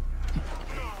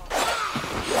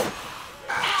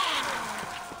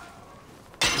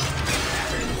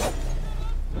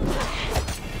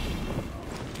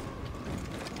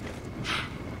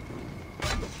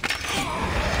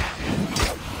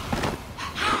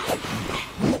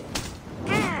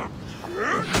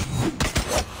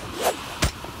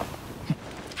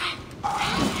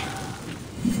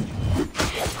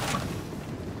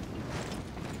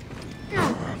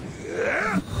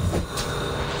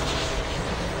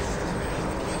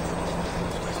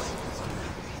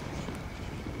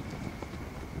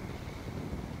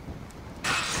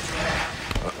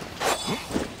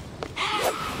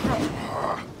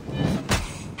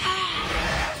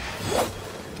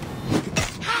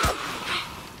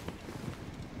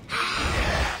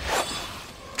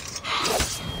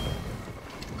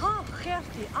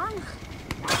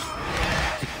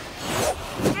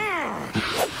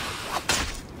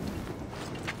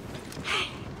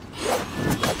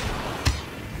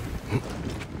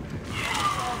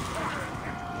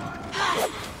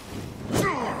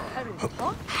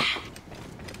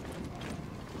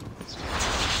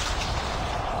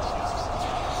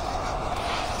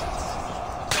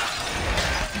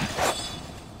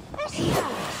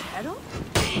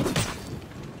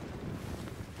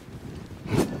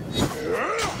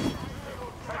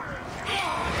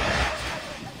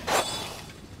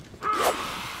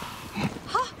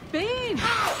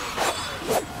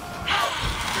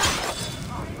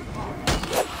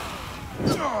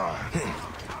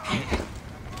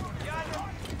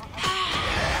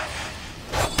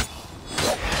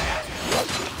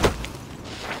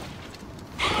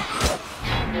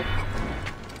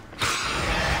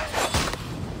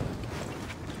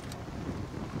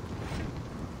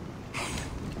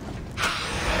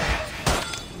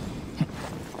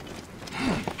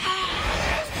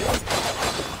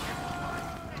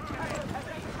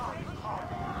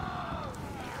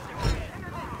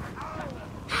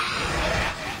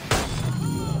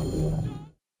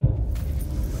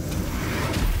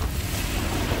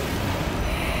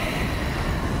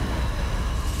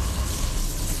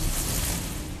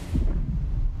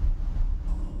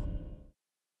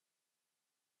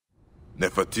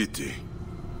 Nefertiti.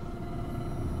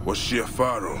 Was she a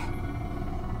pharaoh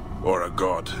or a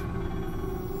god?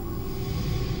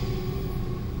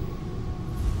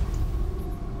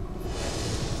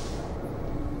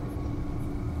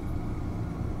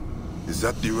 Is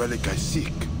that the relic I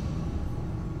seek?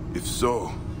 If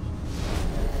so,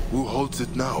 who holds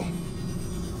it now?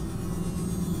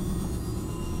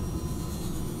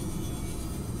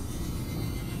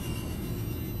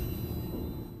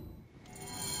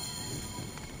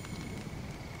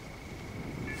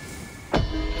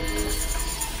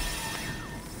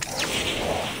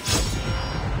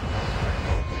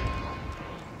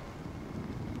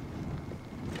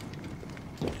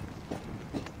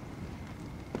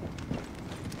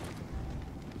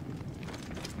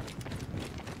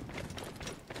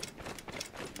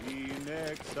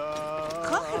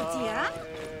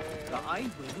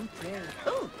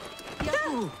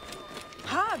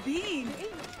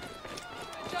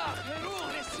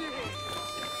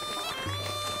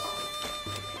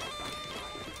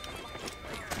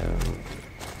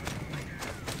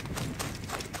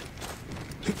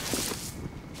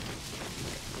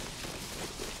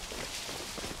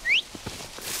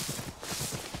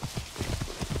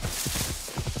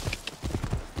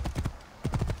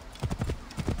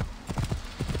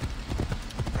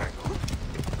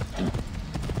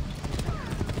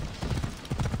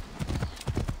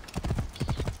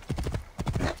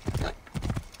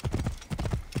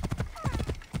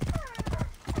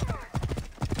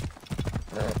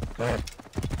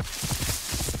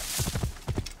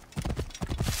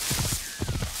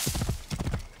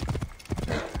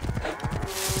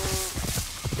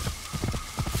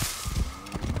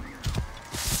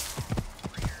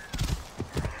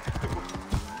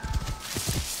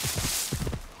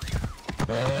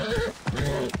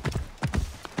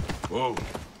 Whoa.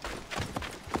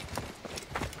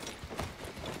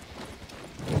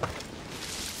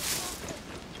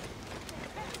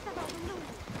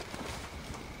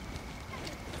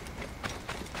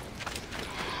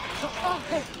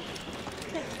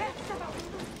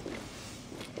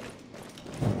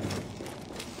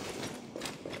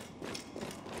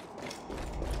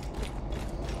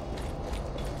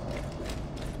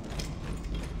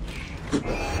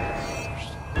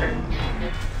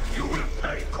 You will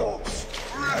pay, corpse.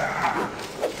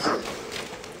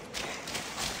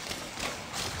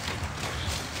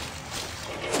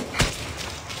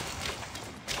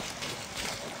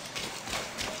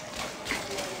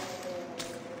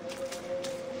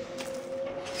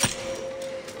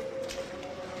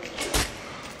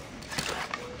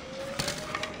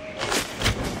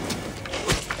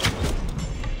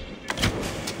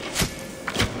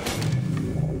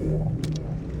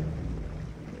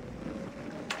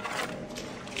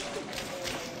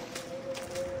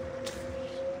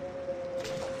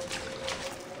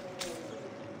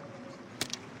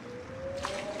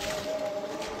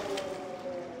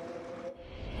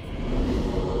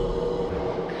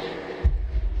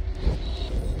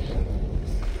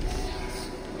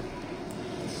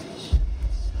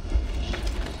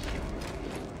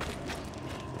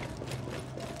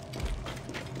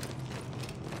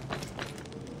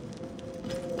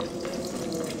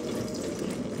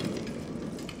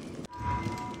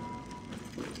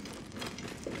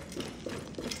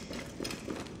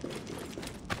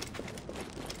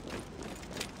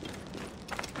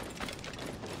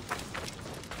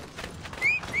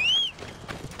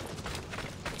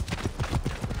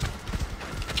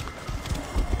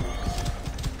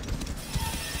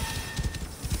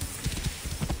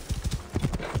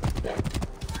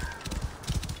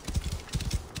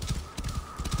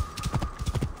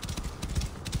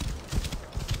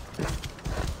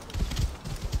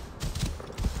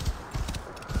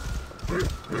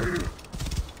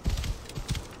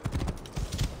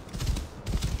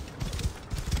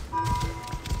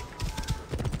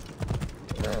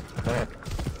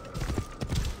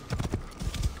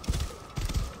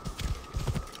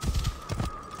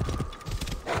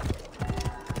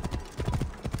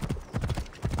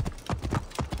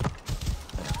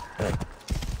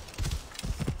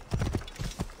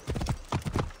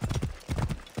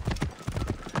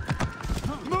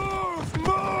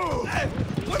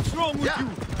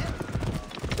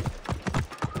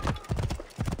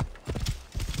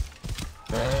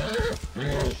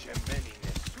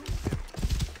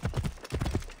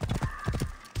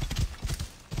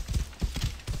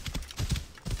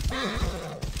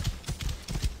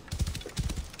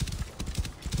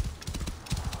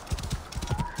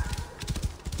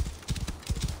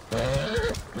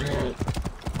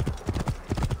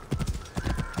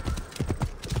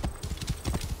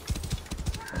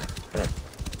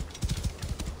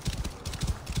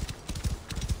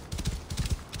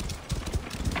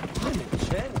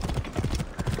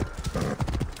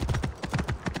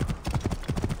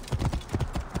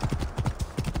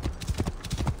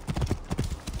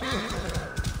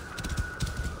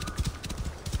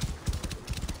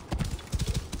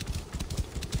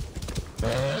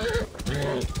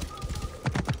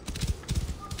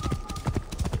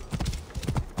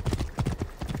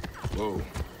 Whoa.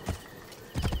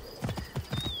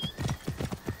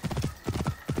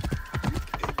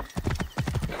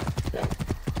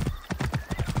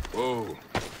 Whoa.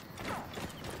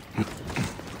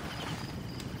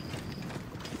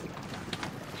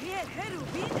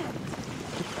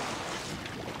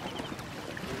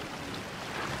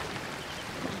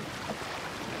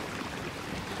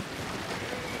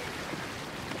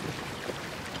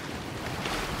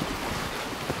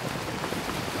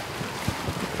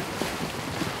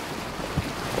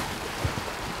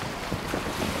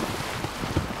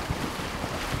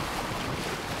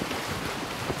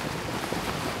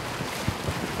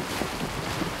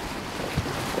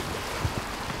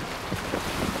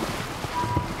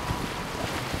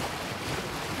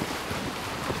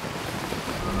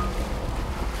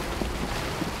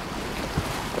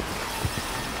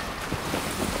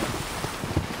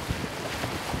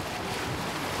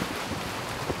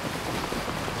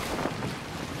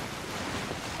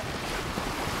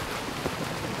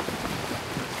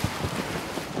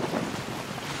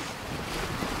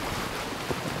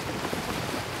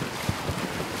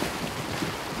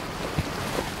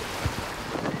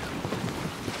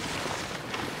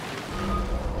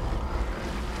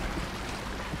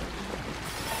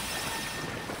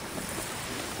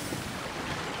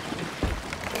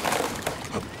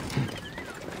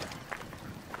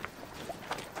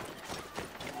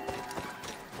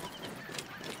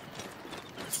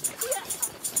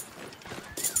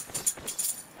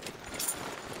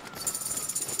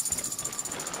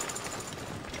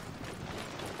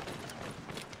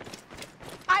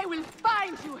 I will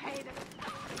find you, Hayden.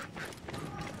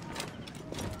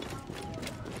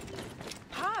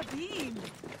 Habib.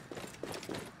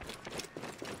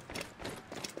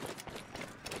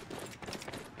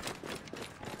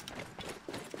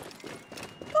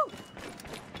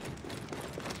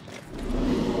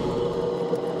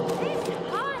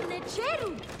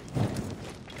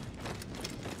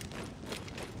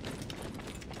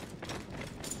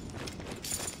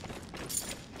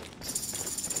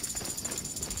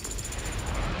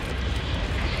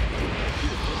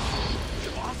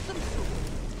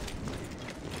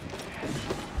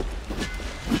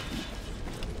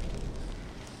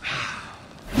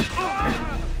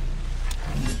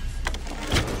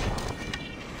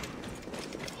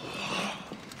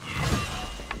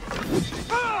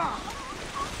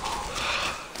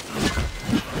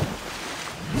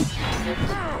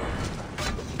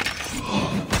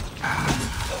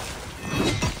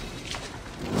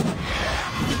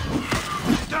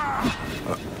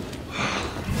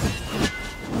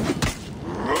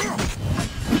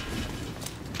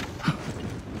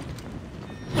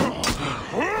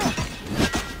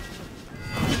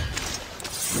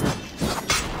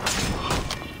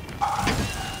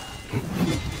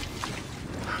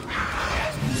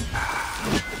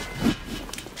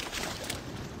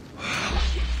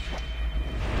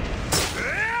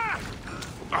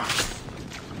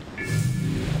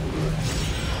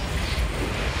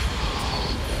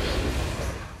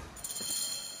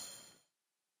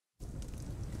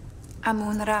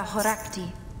 Amun-Ra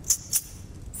Horakti.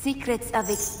 Secrets of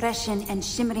expression and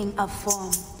shimmering of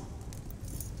form.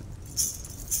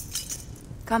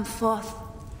 Come forth.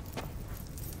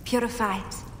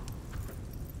 Purified.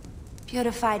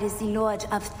 Purified is the Lord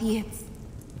of Thebes.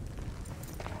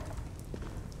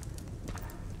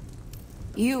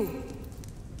 You.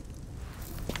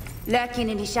 Lurking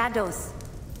in the shadows.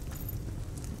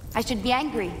 I should be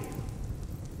angry.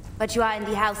 But you are in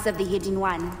the house of the Hidden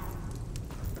One.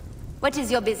 What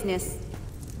is your business?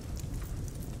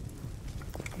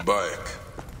 Bayek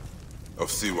of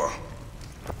Siwa.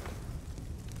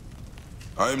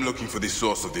 I am looking for the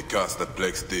source of the curse that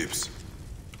plagues Thebes.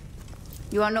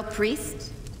 You are no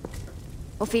priest?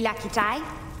 Ophilakitai?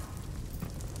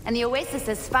 And the oasis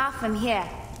is far from here.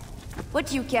 What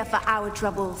do you care for our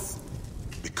troubles?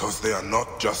 Because they are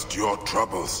not just your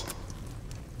troubles.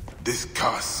 This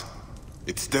curse,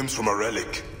 it stems from a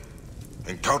relic.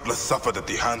 And countless suffered at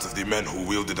the hands of the men who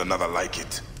wielded another like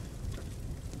it.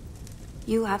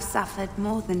 You have suffered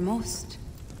more than most.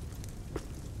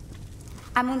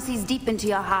 Amun sees deep into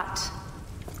your heart.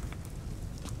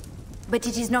 But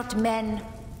it is not men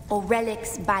or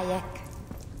relics, Bayek.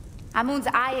 Amun's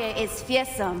ire is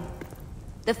fearsome.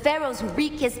 The pharaohs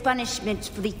wreak his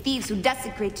punishment for the thieves who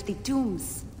desecrate the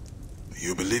tombs.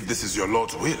 You believe this is your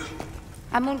Lord's will?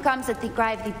 Amun comes at the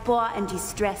cry of the poor and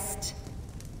distressed.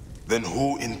 Then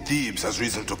who in Thebes has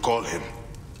reason to call him?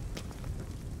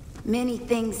 Many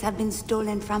things have been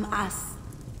stolen from us.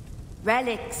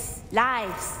 Relics,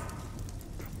 lives,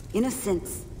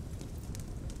 innocence.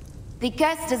 The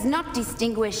curse does not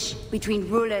distinguish between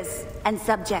rulers and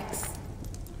subjects.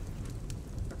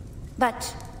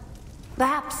 But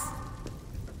perhaps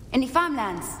in the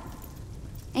farmlands,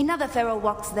 another pharaoh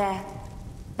walks there,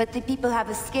 but the people have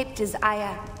escaped his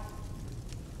ire.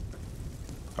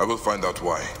 I will find out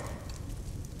why.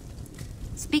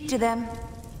 Speak to them,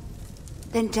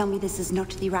 then tell me this is not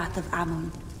the wrath of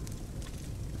Amun.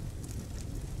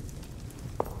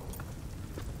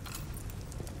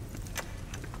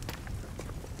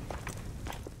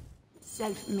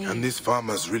 Self-made. And these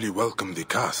farmers really welcome the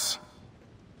curse.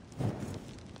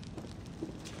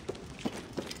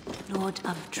 Lord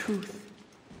of truth,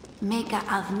 maker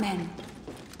of men,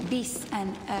 beasts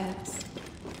and herbs,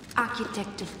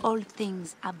 architect of all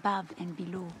things above and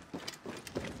below.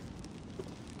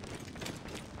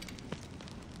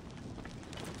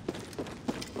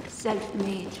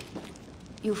 Self-made,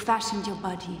 you fashioned your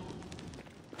body,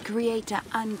 creator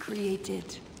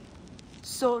uncreated,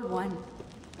 soul one,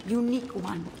 unique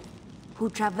one, who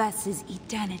traverses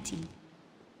eternity.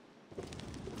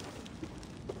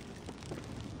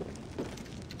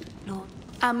 Lord,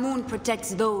 Amun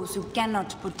protects those who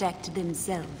cannot protect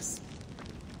themselves.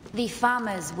 The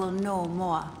farmers will know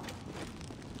more.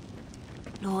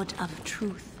 Lord of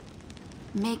truth,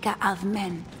 maker of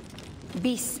men,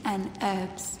 beasts and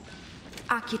herbs,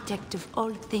 architect of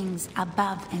all things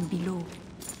above and below.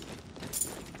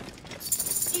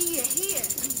 Here, here.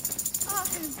 Oh,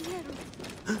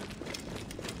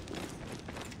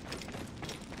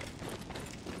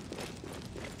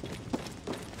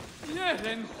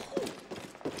 Yeren.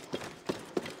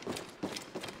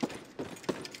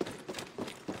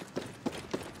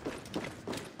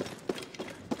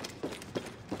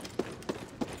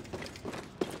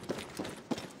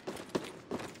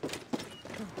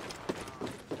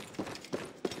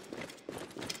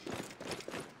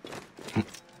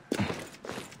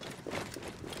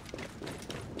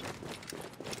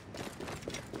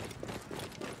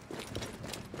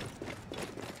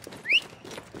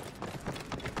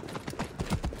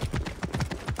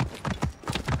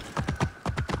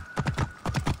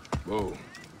 Whoa.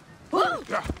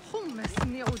 Hummus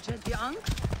ni ujedi ang.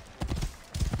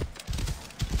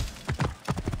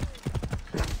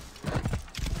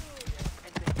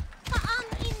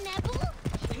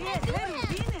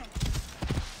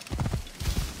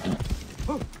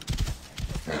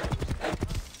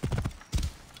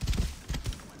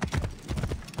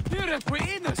 You're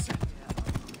innocent.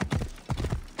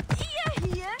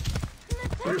 Here.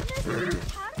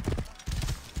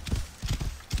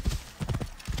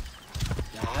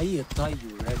 يا طيب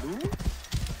رلو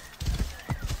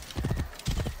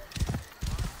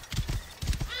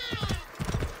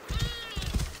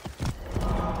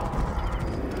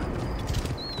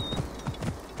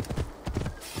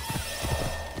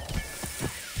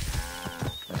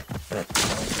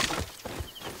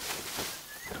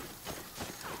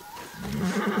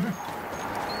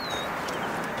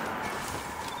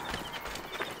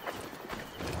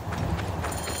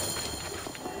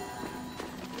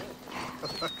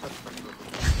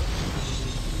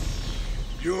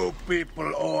You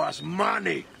people owe us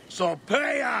money, so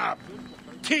pay up!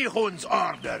 Tihun's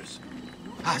orders.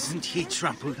 Hasn't he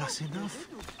trampled us enough?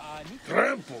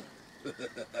 Trample?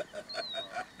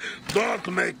 Don't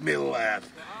make me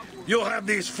laugh. You have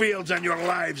these fields and your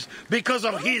lives because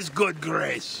of his good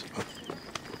grace.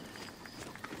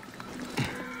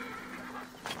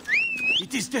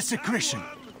 It is desecration.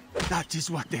 That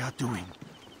is what they are doing.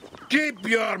 Keep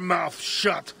your mouth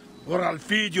shut, or I'll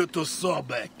feed you to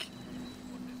Sobek.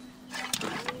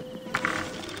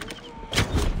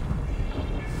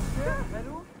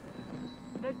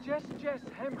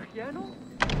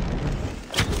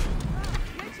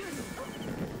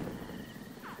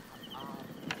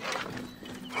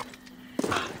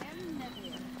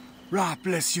 Ra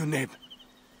bless you, Neb.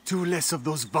 Two less of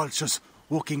those vultures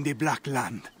walking the Black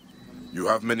Land. You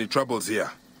have many troubles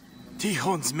here.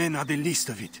 Tihon's men are the least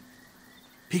of it.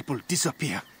 People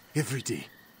disappear every day.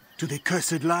 To the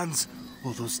cursed lands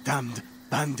or those damned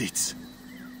bandits.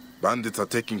 Bandits are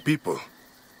taking people.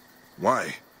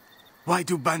 Why? Why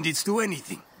do bandits do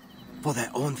anything? For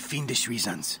their own fiendish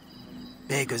reasons.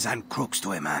 Beggars and crooks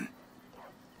to a man.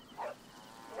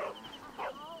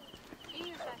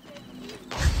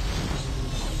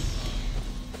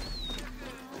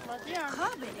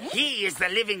 He is the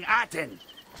living Aten.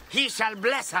 He shall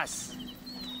bless us.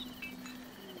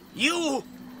 You,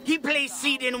 he plays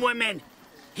seed in women.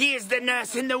 He is the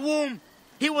nurse in the womb.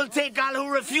 He will take all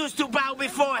who refuse to bow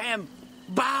before him.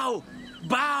 Bow,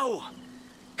 bow.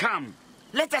 Come,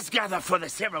 let us gather for the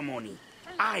ceremony.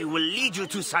 I will lead you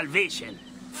to salvation.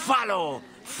 Follow,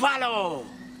 follow.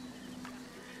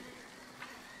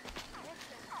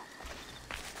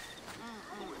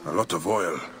 A lot of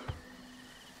oil.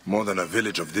 More than a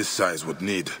village of this size would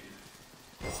need.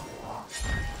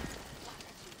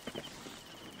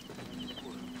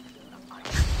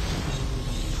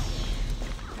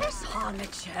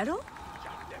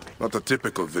 Not a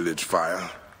typical village fire.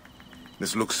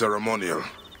 This looks ceremonial.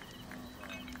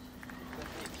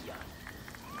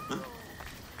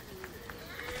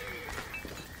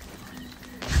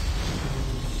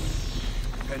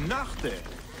 Nachte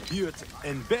huurt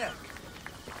een berg.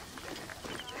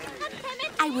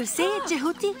 I will say it,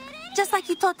 Jehuti, just like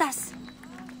you taught us.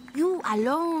 You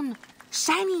alone,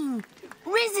 shining,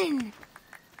 risen.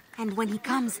 And when he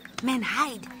comes, men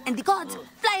hide, and the gods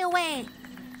fly away.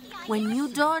 When you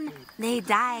dawn, they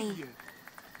die.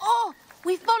 Oh,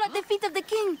 we fall at the feet of the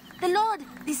king, the Lord,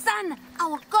 the Son,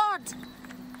 our God.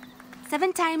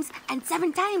 7 times and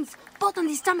 7 times, both on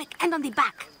the stomach and on the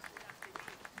back.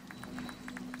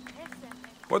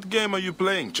 What game are you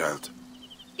playing, child?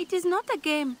 It is not a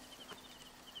game.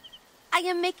 I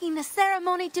am making a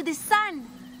ceremony to the sun.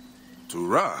 To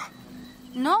Ra?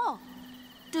 No,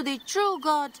 to the true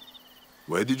God.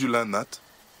 Where did you learn that?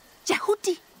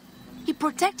 Jehuti. He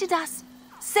protected us,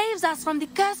 saves us from the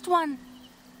cursed one.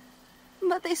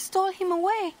 But they stole him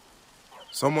away.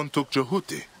 Someone took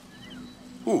Jehuti.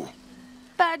 Who?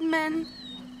 Bad men.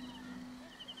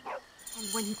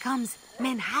 And when he comes,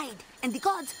 men hide, and the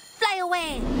gods fly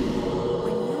away.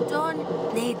 When you dawn,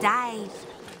 they die.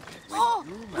 Oh,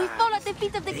 we fall at the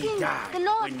feet of the king, the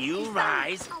Lord. When you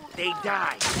rise, they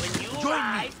die. When you Join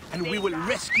rise, me, and we will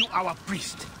rescue our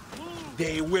priest.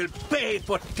 They will pay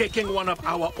for taking one of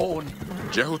our own.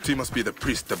 Jehuti must be the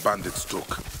priest the bandits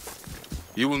took.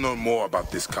 He will know more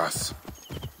about this curse.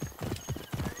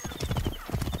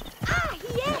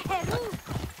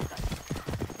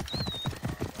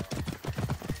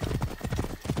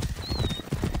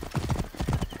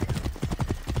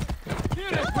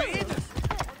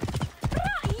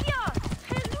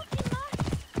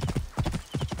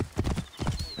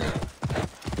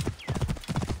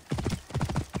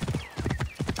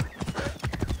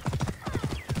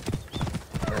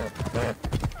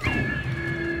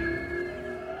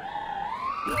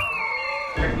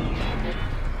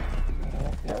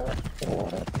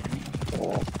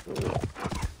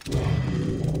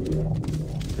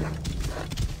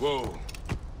 Whoa.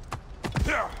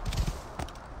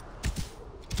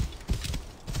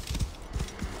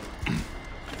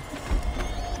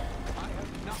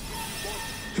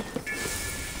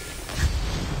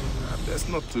 Best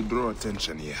not to draw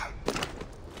attention here.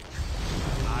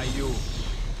 Are you?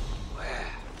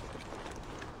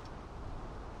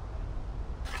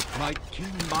 My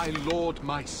king, my lord,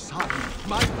 my son,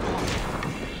 my God.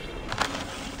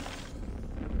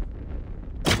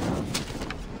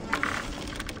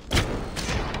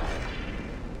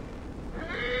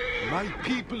 My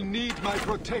people need my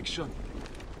protection.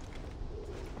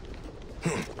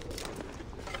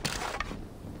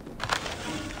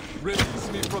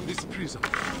 Release me from this prison.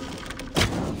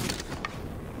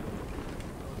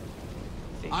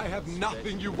 I have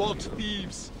nothing you want,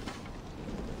 thieves.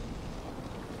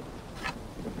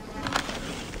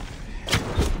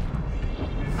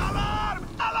 Alarm!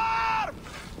 Alarm!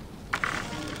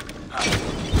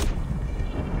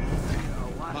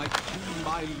 My king,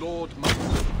 my lord, my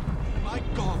God.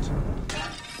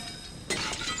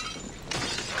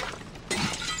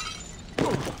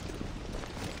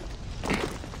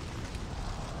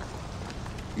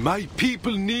 My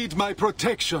people need my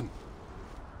protection.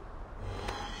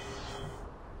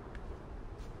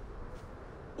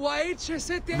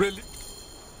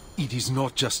 It is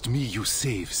not just me you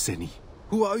save, Seni.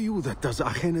 Who are you that does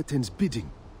Akhenaten's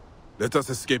bidding? Let us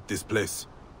escape this place.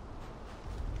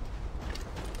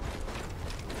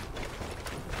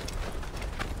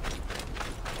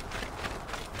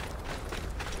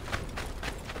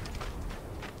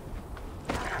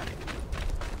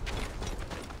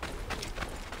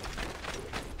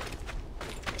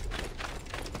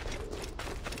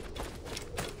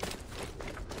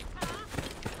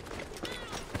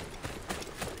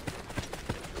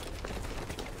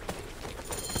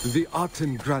 The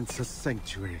Aten grants us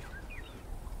sanctuary.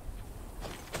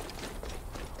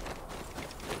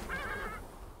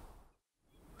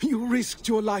 You risked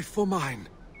your life for mine.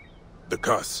 The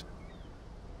curse.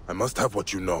 I must have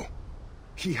what you know.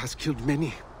 He has killed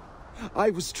many. I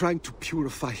was trying to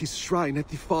purify his shrine at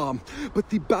the farm, but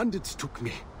the bandits took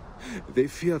me. They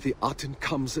fear the Aten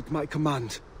comes at my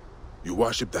command. You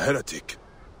worship the heretic?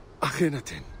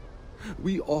 Akhenaten.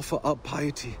 We offer our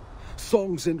piety,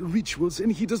 songs and rituals,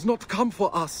 and he does not come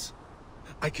for us.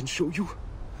 I can show you,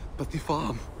 but the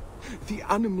farm, the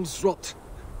animals rot.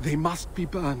 They must be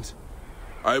burned.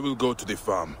 I will go to the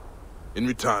farm. In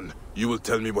return, you will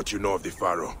tell me what you know of the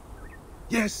Pharaoh.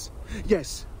 Yes,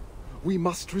 yes. We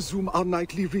must resume our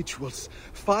nightly rituals.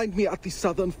 Find me at the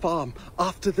southern farm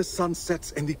after the sun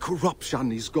sets and the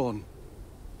corruption is gone.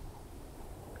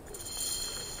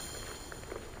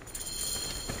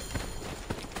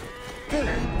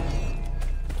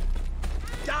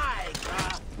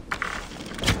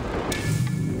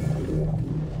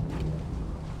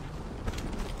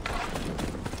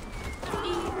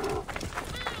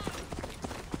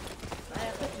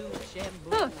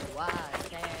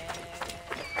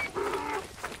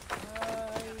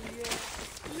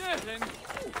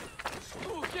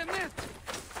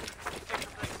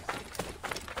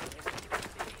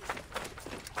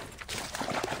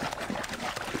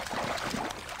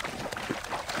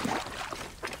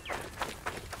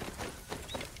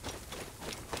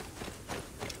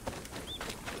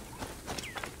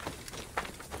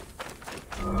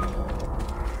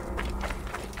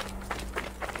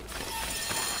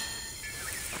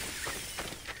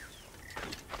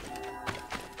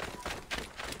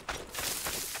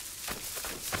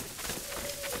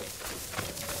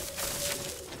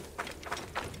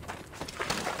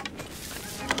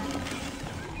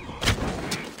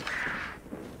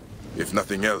 If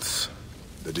nothing else,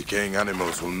 the decaying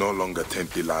animals will no longer taint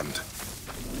the land.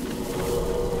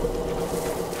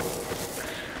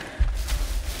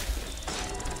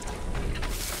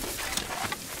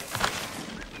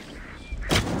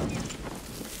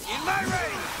 In my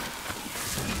way!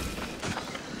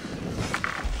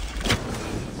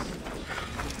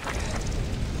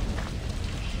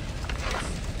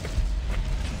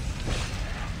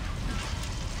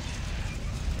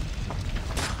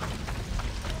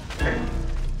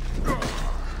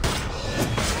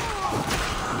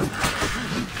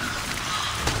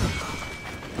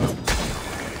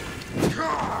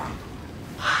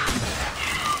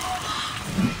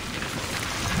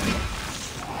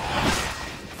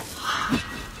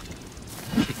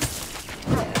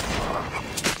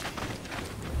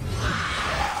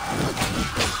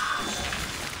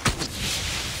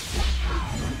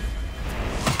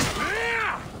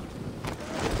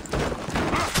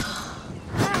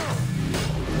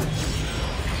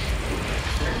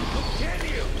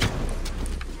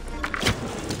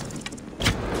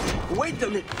 Wait a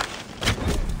minute.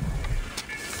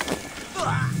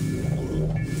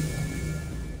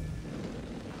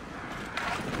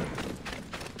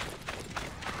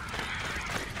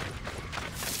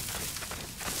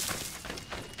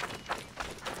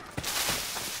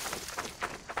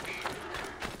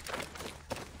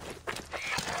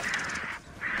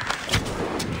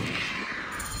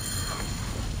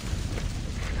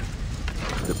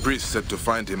 The priest said to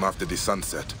find him after the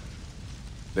sunset.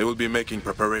 They will be making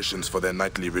preparations for their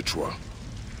nightly ritual.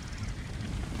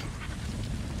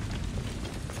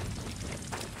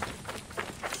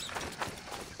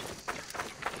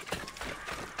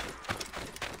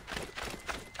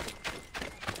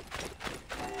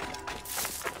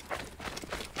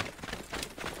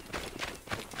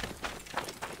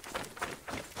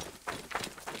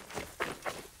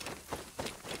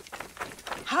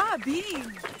 Ha,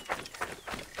 Bean!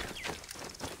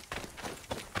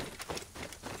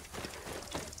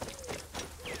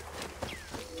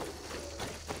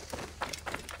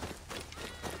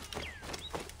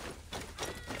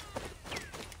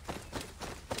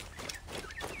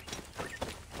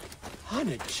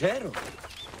 Hanachero.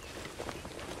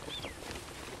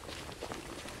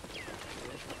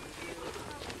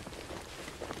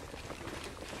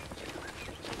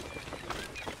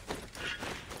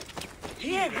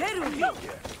 Here, Heru!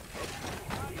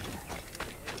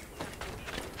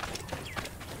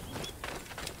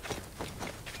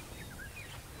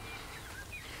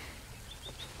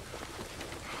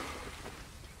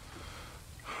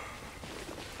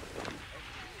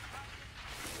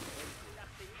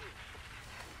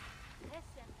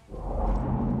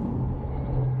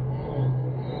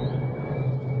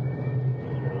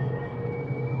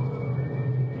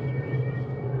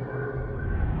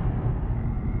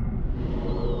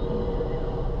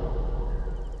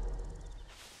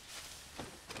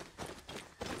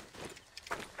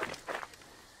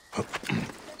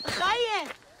 Gaie!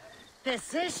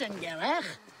 Decision, Gerech.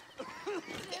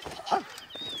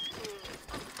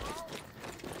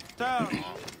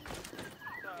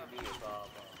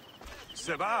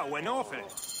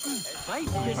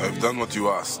 I've done what you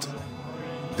asked.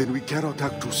 Then we cannot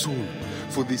act too soon,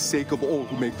 for the sake of all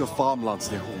who make the farmlands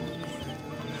their home.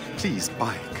 Please,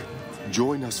 Bayek,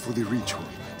 join us for the ritual.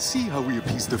 See how we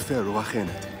appease the Pharaoh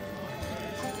Akhenaten.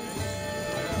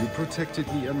 You protected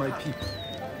me and my people.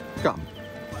 Come,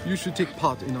 you should take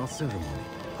part in our ceremony.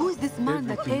 Who is this man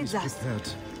that aids us?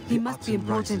 He must be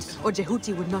important, or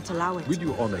Jehuti would not allow it. Will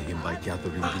you honor him by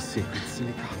gathering the sacred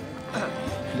silica?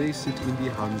 Place it in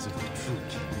the hands of the true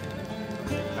king.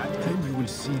 Then you will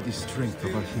see the strength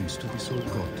of our hymns to this old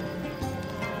god.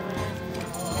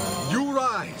 You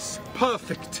rise,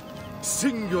 perfect,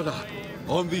 singular,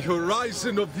 on the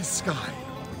horizon of the sky.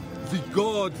 The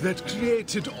god that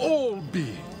created all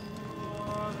being.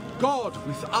 God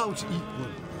without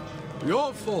equal.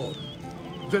 Your form,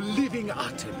 the living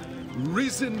atom,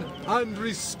 risen and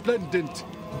resplendent,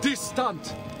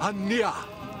 distant and near.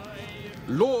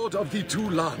 Lord of the two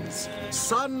lands,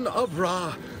 son of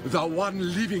Ra, the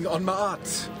one living on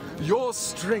Ma'at. Your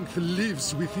strength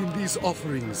lives within these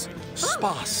offerings,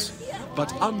 sparse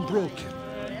but unbroken.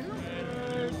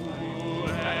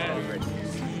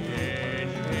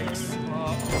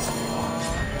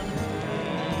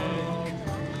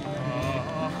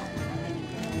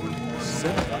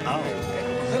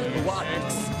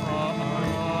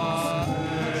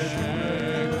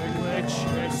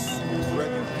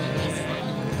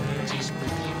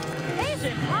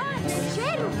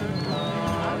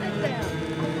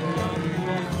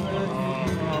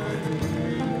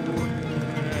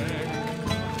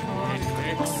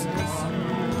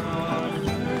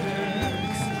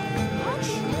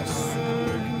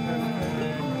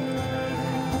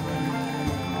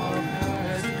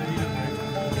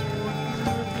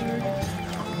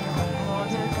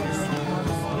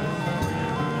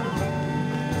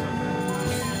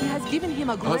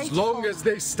 As long as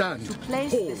they stand,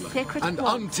 whole and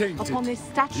untainted,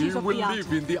 he will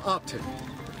live in the Aten.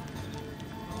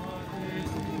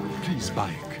 Please,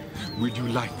 Bayek, will you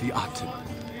light the Aten?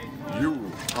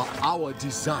 You are our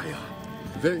desire.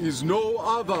 There is no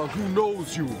other who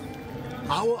knows you.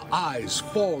 Our eyes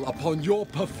fall upon your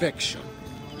perfection.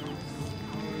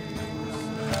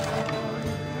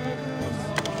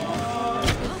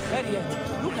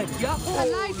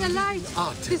 A light!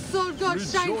 The soul god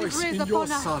shines his rays in upon your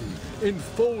us. son,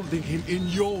 enfolding him in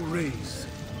your rays.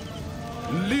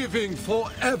 Living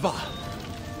forever.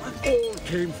 All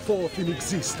came forth in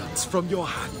existence from your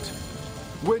hand.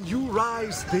 When you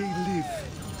rise, they live.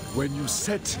 When you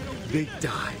set, they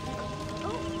die.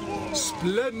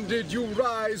 Splendid you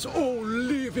rise, O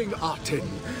living Aten,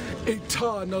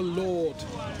 eternal Lord.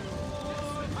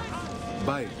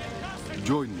 Bye.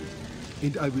 Join me,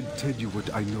 and I will tell you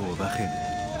what I know of Akhenaten.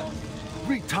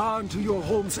 Return to your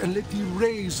homes and let the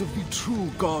rays of the true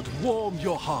God warm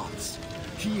your hearts.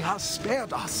 He has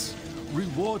spared us,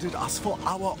 rewarded us for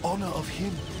our honor of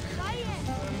him.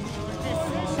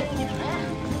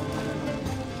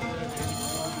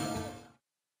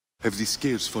 Have the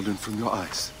scales fallen from your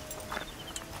eyes?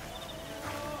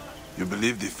 You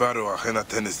believe the Pharaoh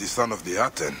Akhenaten is the son of the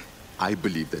Aten? I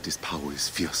believe that his power is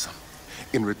fearsome.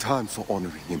 In return for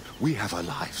honoring him, we have our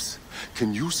lives.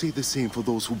 Can you say the same for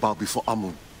those who bow before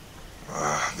Amun?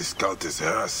 This cult is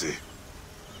heresy.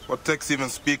 What texts even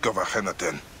speak of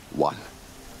Akhenaten? One,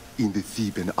 in the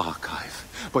Theban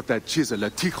archive. But that chiseler,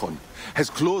 Tikhon, has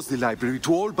closed the library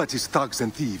to all but his thugs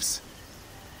and thieves.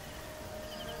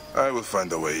 I will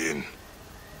find a way in.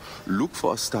 Look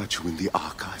for a statue in the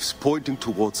archives, pointing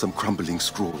towards some crumbling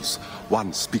scrolls.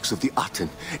 One speaks of the Aten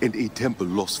and a temple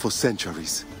lost for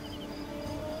centuries.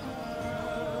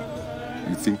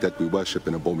 You think that we worship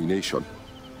an abomination?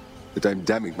 That I'm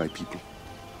damning my people?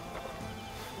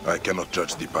 I cannot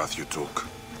judge the path you took.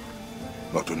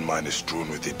 Not when mine is strewn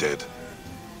with the dead.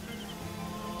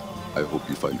 I hope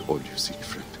you find all you seek,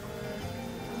 friend.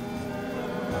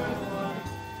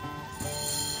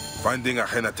 Finding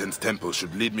Akhenaten's temple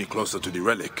should lead me closer to the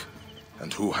relic.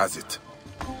 And who has it?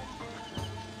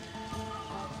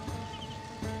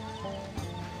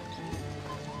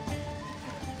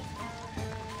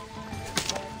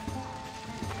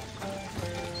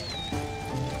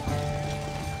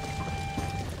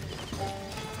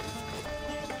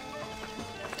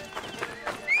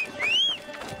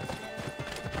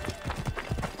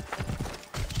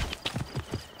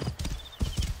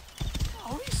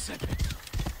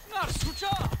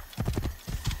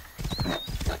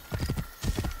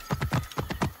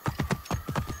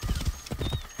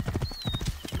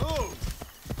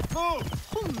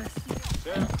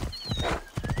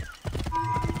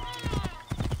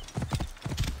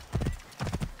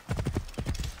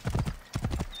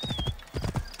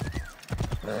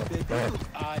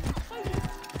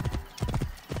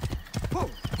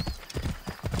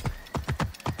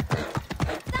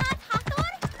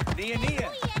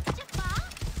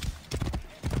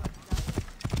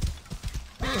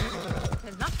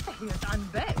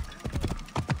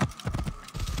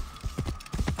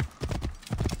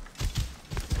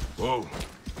 Whoa.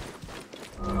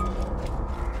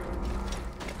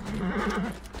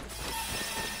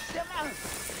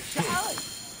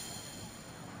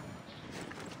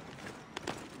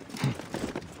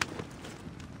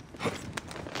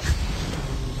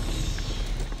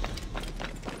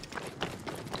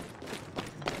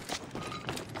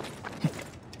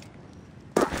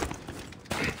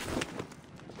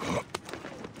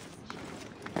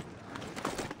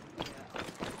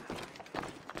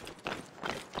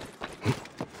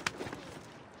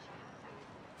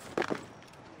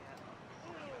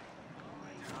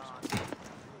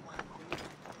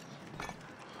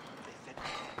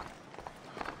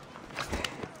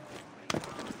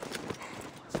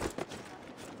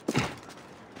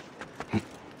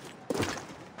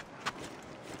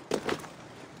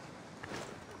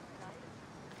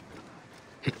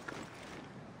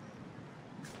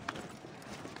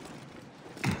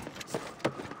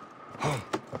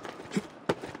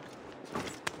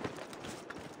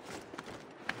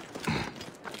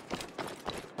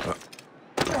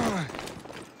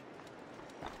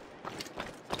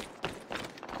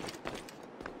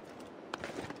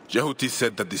 Jehuti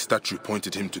said that the statue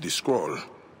pointed him to the scroll.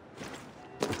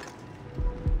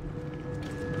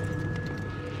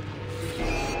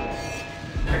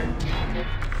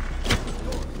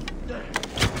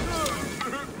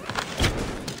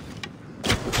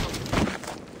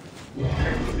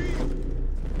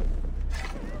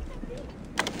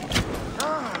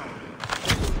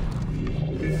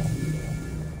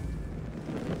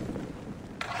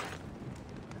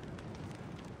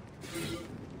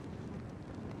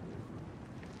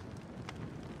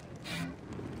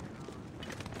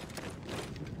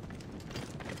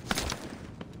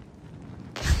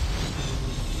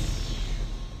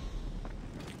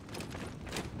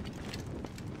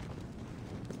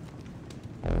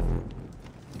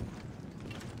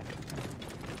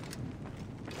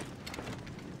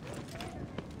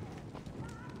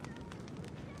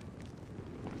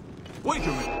 Wait a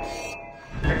minute.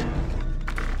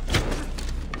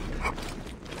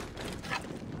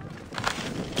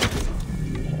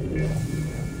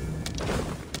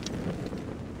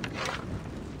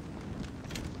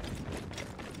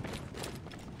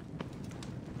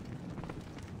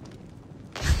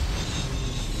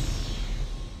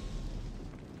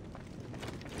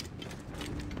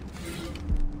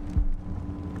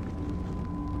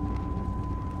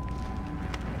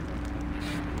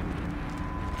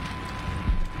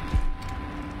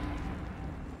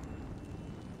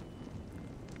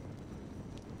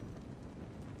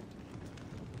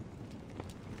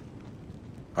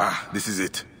 Ah, this is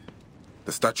it.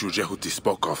 The statue Jehuti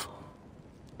spoke of.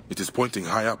 It is pointing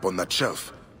high up on that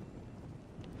shelf.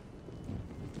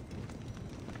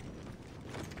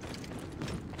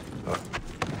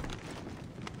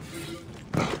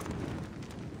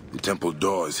 The temple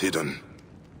door is hidden.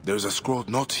 There is a scrawled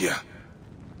note here.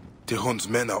 Tehon's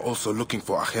men are also looking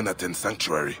for Akhenaten's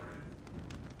sanctuary.